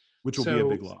 Which will be a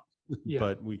big loss, yeah,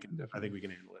 but I think we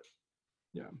can handle it.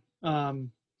 Yeah.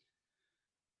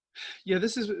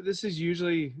 This is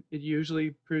usually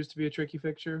proves to be a tricky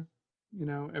fixture,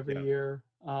 every year.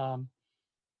 I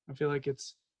feel like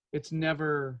it's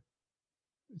never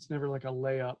like a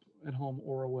layup at home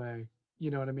or away.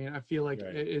 You know what I mean? I feel like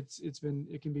right.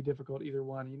 it can be difficult either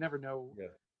one. You never know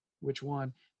which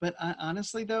one. But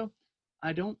honestly, though,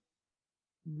 I don't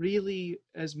really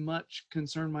as much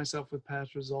concern myself with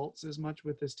past results as much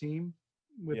with this team,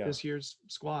 with this year's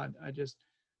squad. I just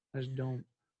don't.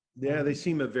 Yeah, they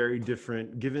seem a very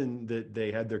different, given that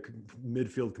they had their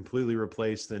midfield completely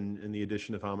replaced and the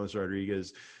addition of James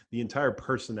Rodriguez. The entire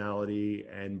personality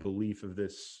and belief of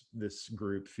this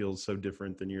group feels so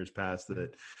different than years past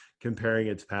that comparing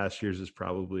it to past years is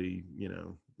probably,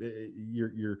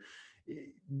 your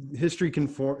history can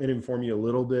inform you a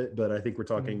little bit, but I think we're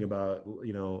talking about,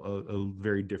 a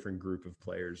very different group of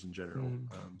players in general.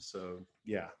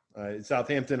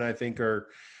 Southampton, I think, are,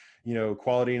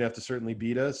 quality enough to certainly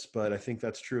beat us, but I think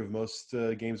that's true of most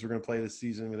games we're going to play this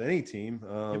season with any team.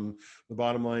 The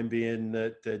bottom line being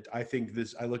that I think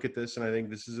I look at this and I think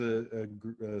this is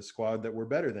a squad that we're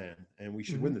better than, and we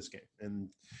should win this game. And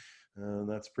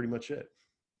that's pretty much it.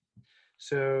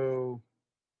 So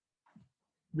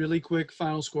really quick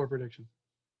final score prediction.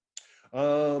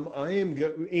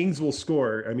 Ings will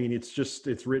score. I mean,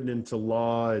 it's written into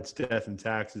law. It's death and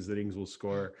taxes that Ings will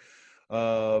score.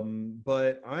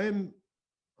 But I'm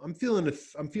feeling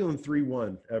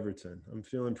 3-1 Everton. I'm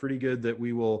feeling pretty good that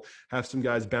we will have some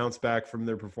guys bounce back from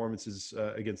their performances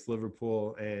against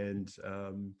Liverpool. And,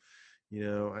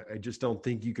 I just don't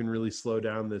think you can really slow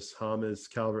down this James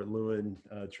Calvert-Lewin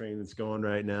train that's going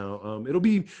right now. It'll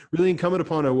be really incumbent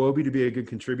upon Iwobi to be a good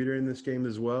contributor in this game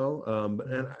as well.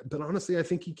 But honestly, I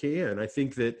think he can. I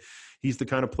think that he's the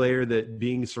kind of player that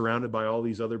being surrounded by all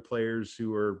these other players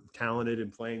who are talented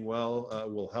and playing well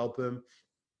will help him.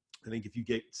 I think if you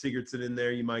get Sigurdsson in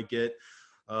there, you might get,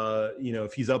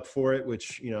 if he's up for it,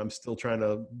 which, I'm still trying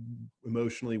to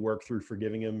emotionally work through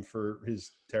forgiving him for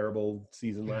his terrible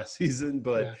season last season.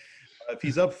 But if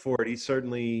he's up for it, he's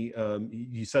certainly,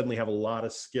 you suddenly have a lot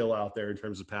of skill out there in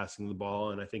terms of passing the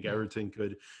ball. And I think Everton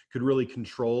could really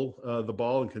control the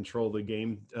ball and control the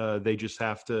game. They just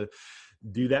have to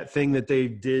do that thing that they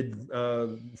did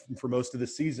for most of the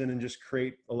season and just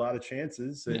create a lot of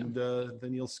chances, and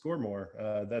then you'll score more.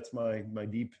 That's my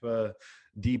deep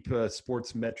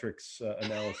sports metrics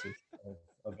analysis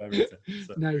of everything.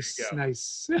 So, nice.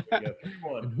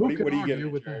 What are you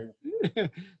getting with that?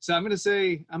 So I'm going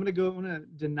to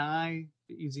deny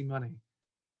the easy money.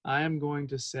 I am going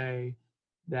to say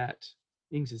that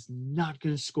Ings is not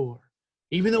going to score,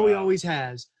 even though he always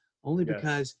has, only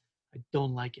because I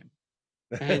don't like him.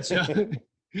 And so,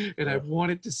 and I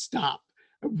want it to stop.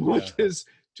 I want this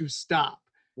to stop.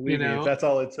 Believe me, if that's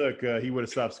all it took, he would have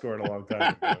stopped scoring a long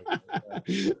time ago.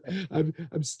 I'm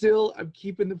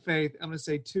keeping the faith. I'm going to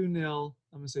say 2-0.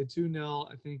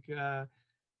 I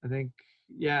think,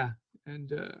 and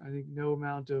I think no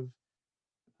amount of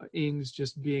Ings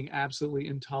just being absolutely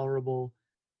intolerable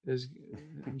is.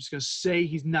 I'm just going to say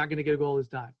he's not going to get a goal this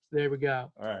time. There we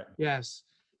go. All right. Yes.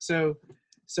 So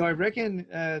I reckon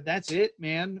that's it,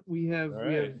 man. We have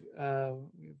totally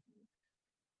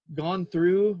gone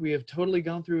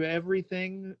through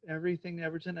everything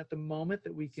Everton at the moment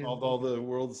that we can solved all the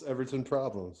world's Everton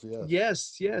problems.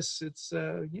 Yes. It's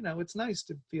it's nice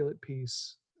to feel at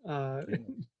peace. Sure.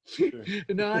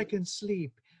 Now I can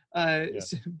sleep. I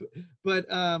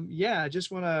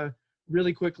just want to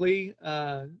really quickly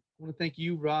want to thank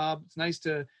you, Rob. It's nice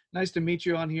to meet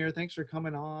you on here. Thanks for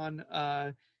coming on.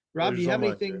 Rob, do you have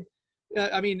anything?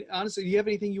 Honestly, do you have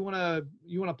anything you want to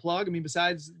plug? I mean,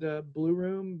 besides the Blue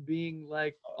Room being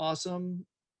like awesome.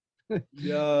 I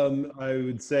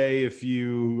would say if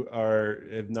you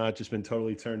have not just been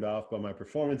totally turned off by my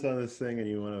performance on this thing and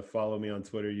you want to follow me on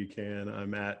Twitter, you can.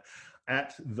 I'm at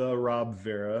the Rob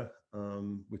Vera,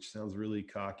 which sounds really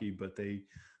cocky, but they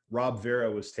Rob Vera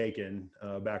was taken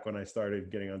back when I started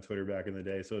getting on Twitter back in the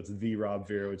day. So it's the Rob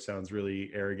Vera, which sounds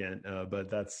really arrogant, but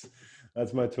that's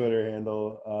my Twitter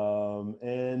handle.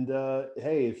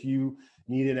 Hey, if you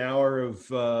need an hour of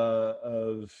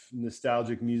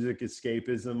nostalgic music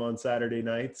escapism on Saturday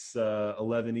nights,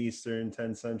 11 Eastern,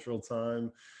 10 Central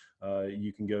time,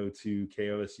 you can go to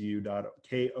kosu.org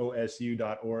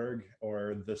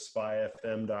or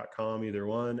thespyfm.com, either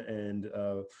one. And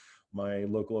my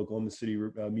local Oklahoma City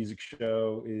music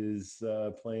show is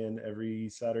playing every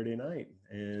Saturday night,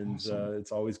 and Awesome.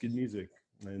 it's always good music.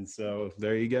 And so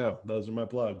there you go. Those are my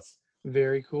plugs.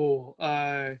 Very cool.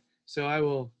 So I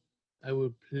will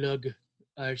plug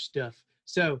our stuff.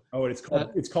 So Oh, and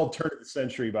it's called Turn of the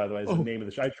Century, by the way, is the Oh. name of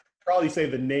the show. I should probably say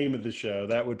the name of the show.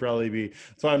 That would probably be.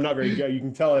 So I'm not very good. You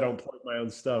can tell I don't plug my own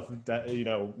stuff that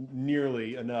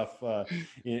nearly enough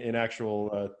in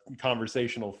actual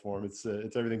conversational form. It's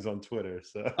everything's on Twitter.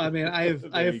 So I mean, I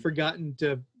have forgotten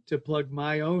to plug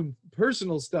my own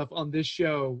personal stuff on this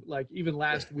show. Like even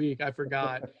last week, I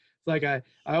forgot. It's like I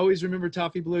always remember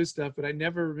Toffee Blue stuff, but I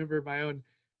never remember my own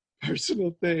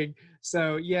personal thing.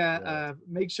 So yeah.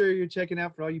 Make sure you're checking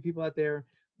out, for all you people out there.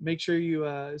 Make sure you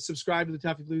subscribe to the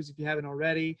Toffee Blues if you haven't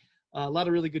already. A lot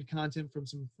of really good content from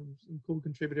some cool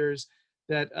contributors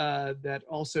that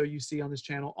also you see on this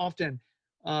channel often.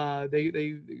 They're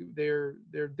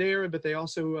there, but they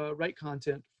also write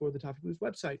content for the Toffee Blues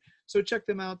website. So check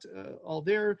them out all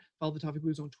there. Follow the Toffee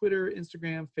Blues on Twitter,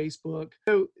 Instagram, Facebook.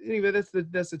 So anyway, that's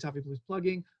the Toffee Blues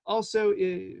plugging. Also,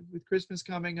 with Christmas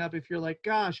coming up, if you're like,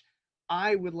 gosh,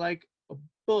 I would like a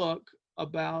book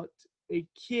about a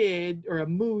kid or a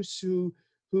moose who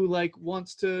like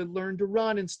wants to learn to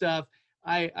run and stuff,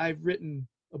 I've written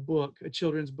a book, a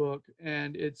children's book,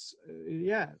 and it's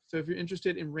so if you're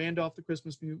interested in Randolph the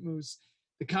Christmas Moose,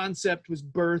 the concept was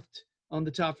birthed on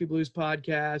the Toffee Blues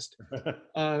podcast.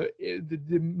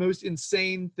 The most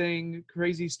insane thing,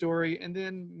 crazy story, and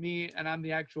then me, and I'm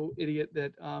the actual idiot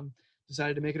that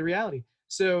decided to make it a reality.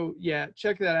 So yeah,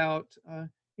 check that out.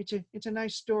 It's a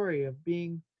nice story of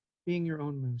being your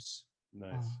own moose.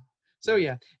 Nice. So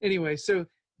yeah, anyway, so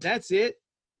that's it.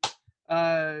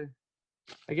 I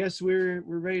guess we're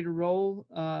ready to roll.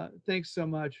 Thanks so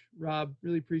much, Rob.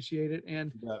 Really appreciate it.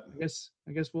 And I guess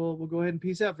we'll go ahead and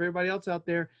peace out. For everybody else out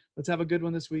there, let's have a good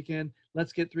one this weekend.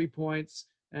 Let's get 3 points,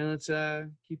 and let's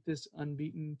keep this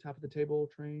unbeaten top of the table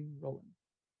train rolling.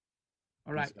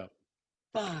 All right.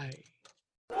 Bye.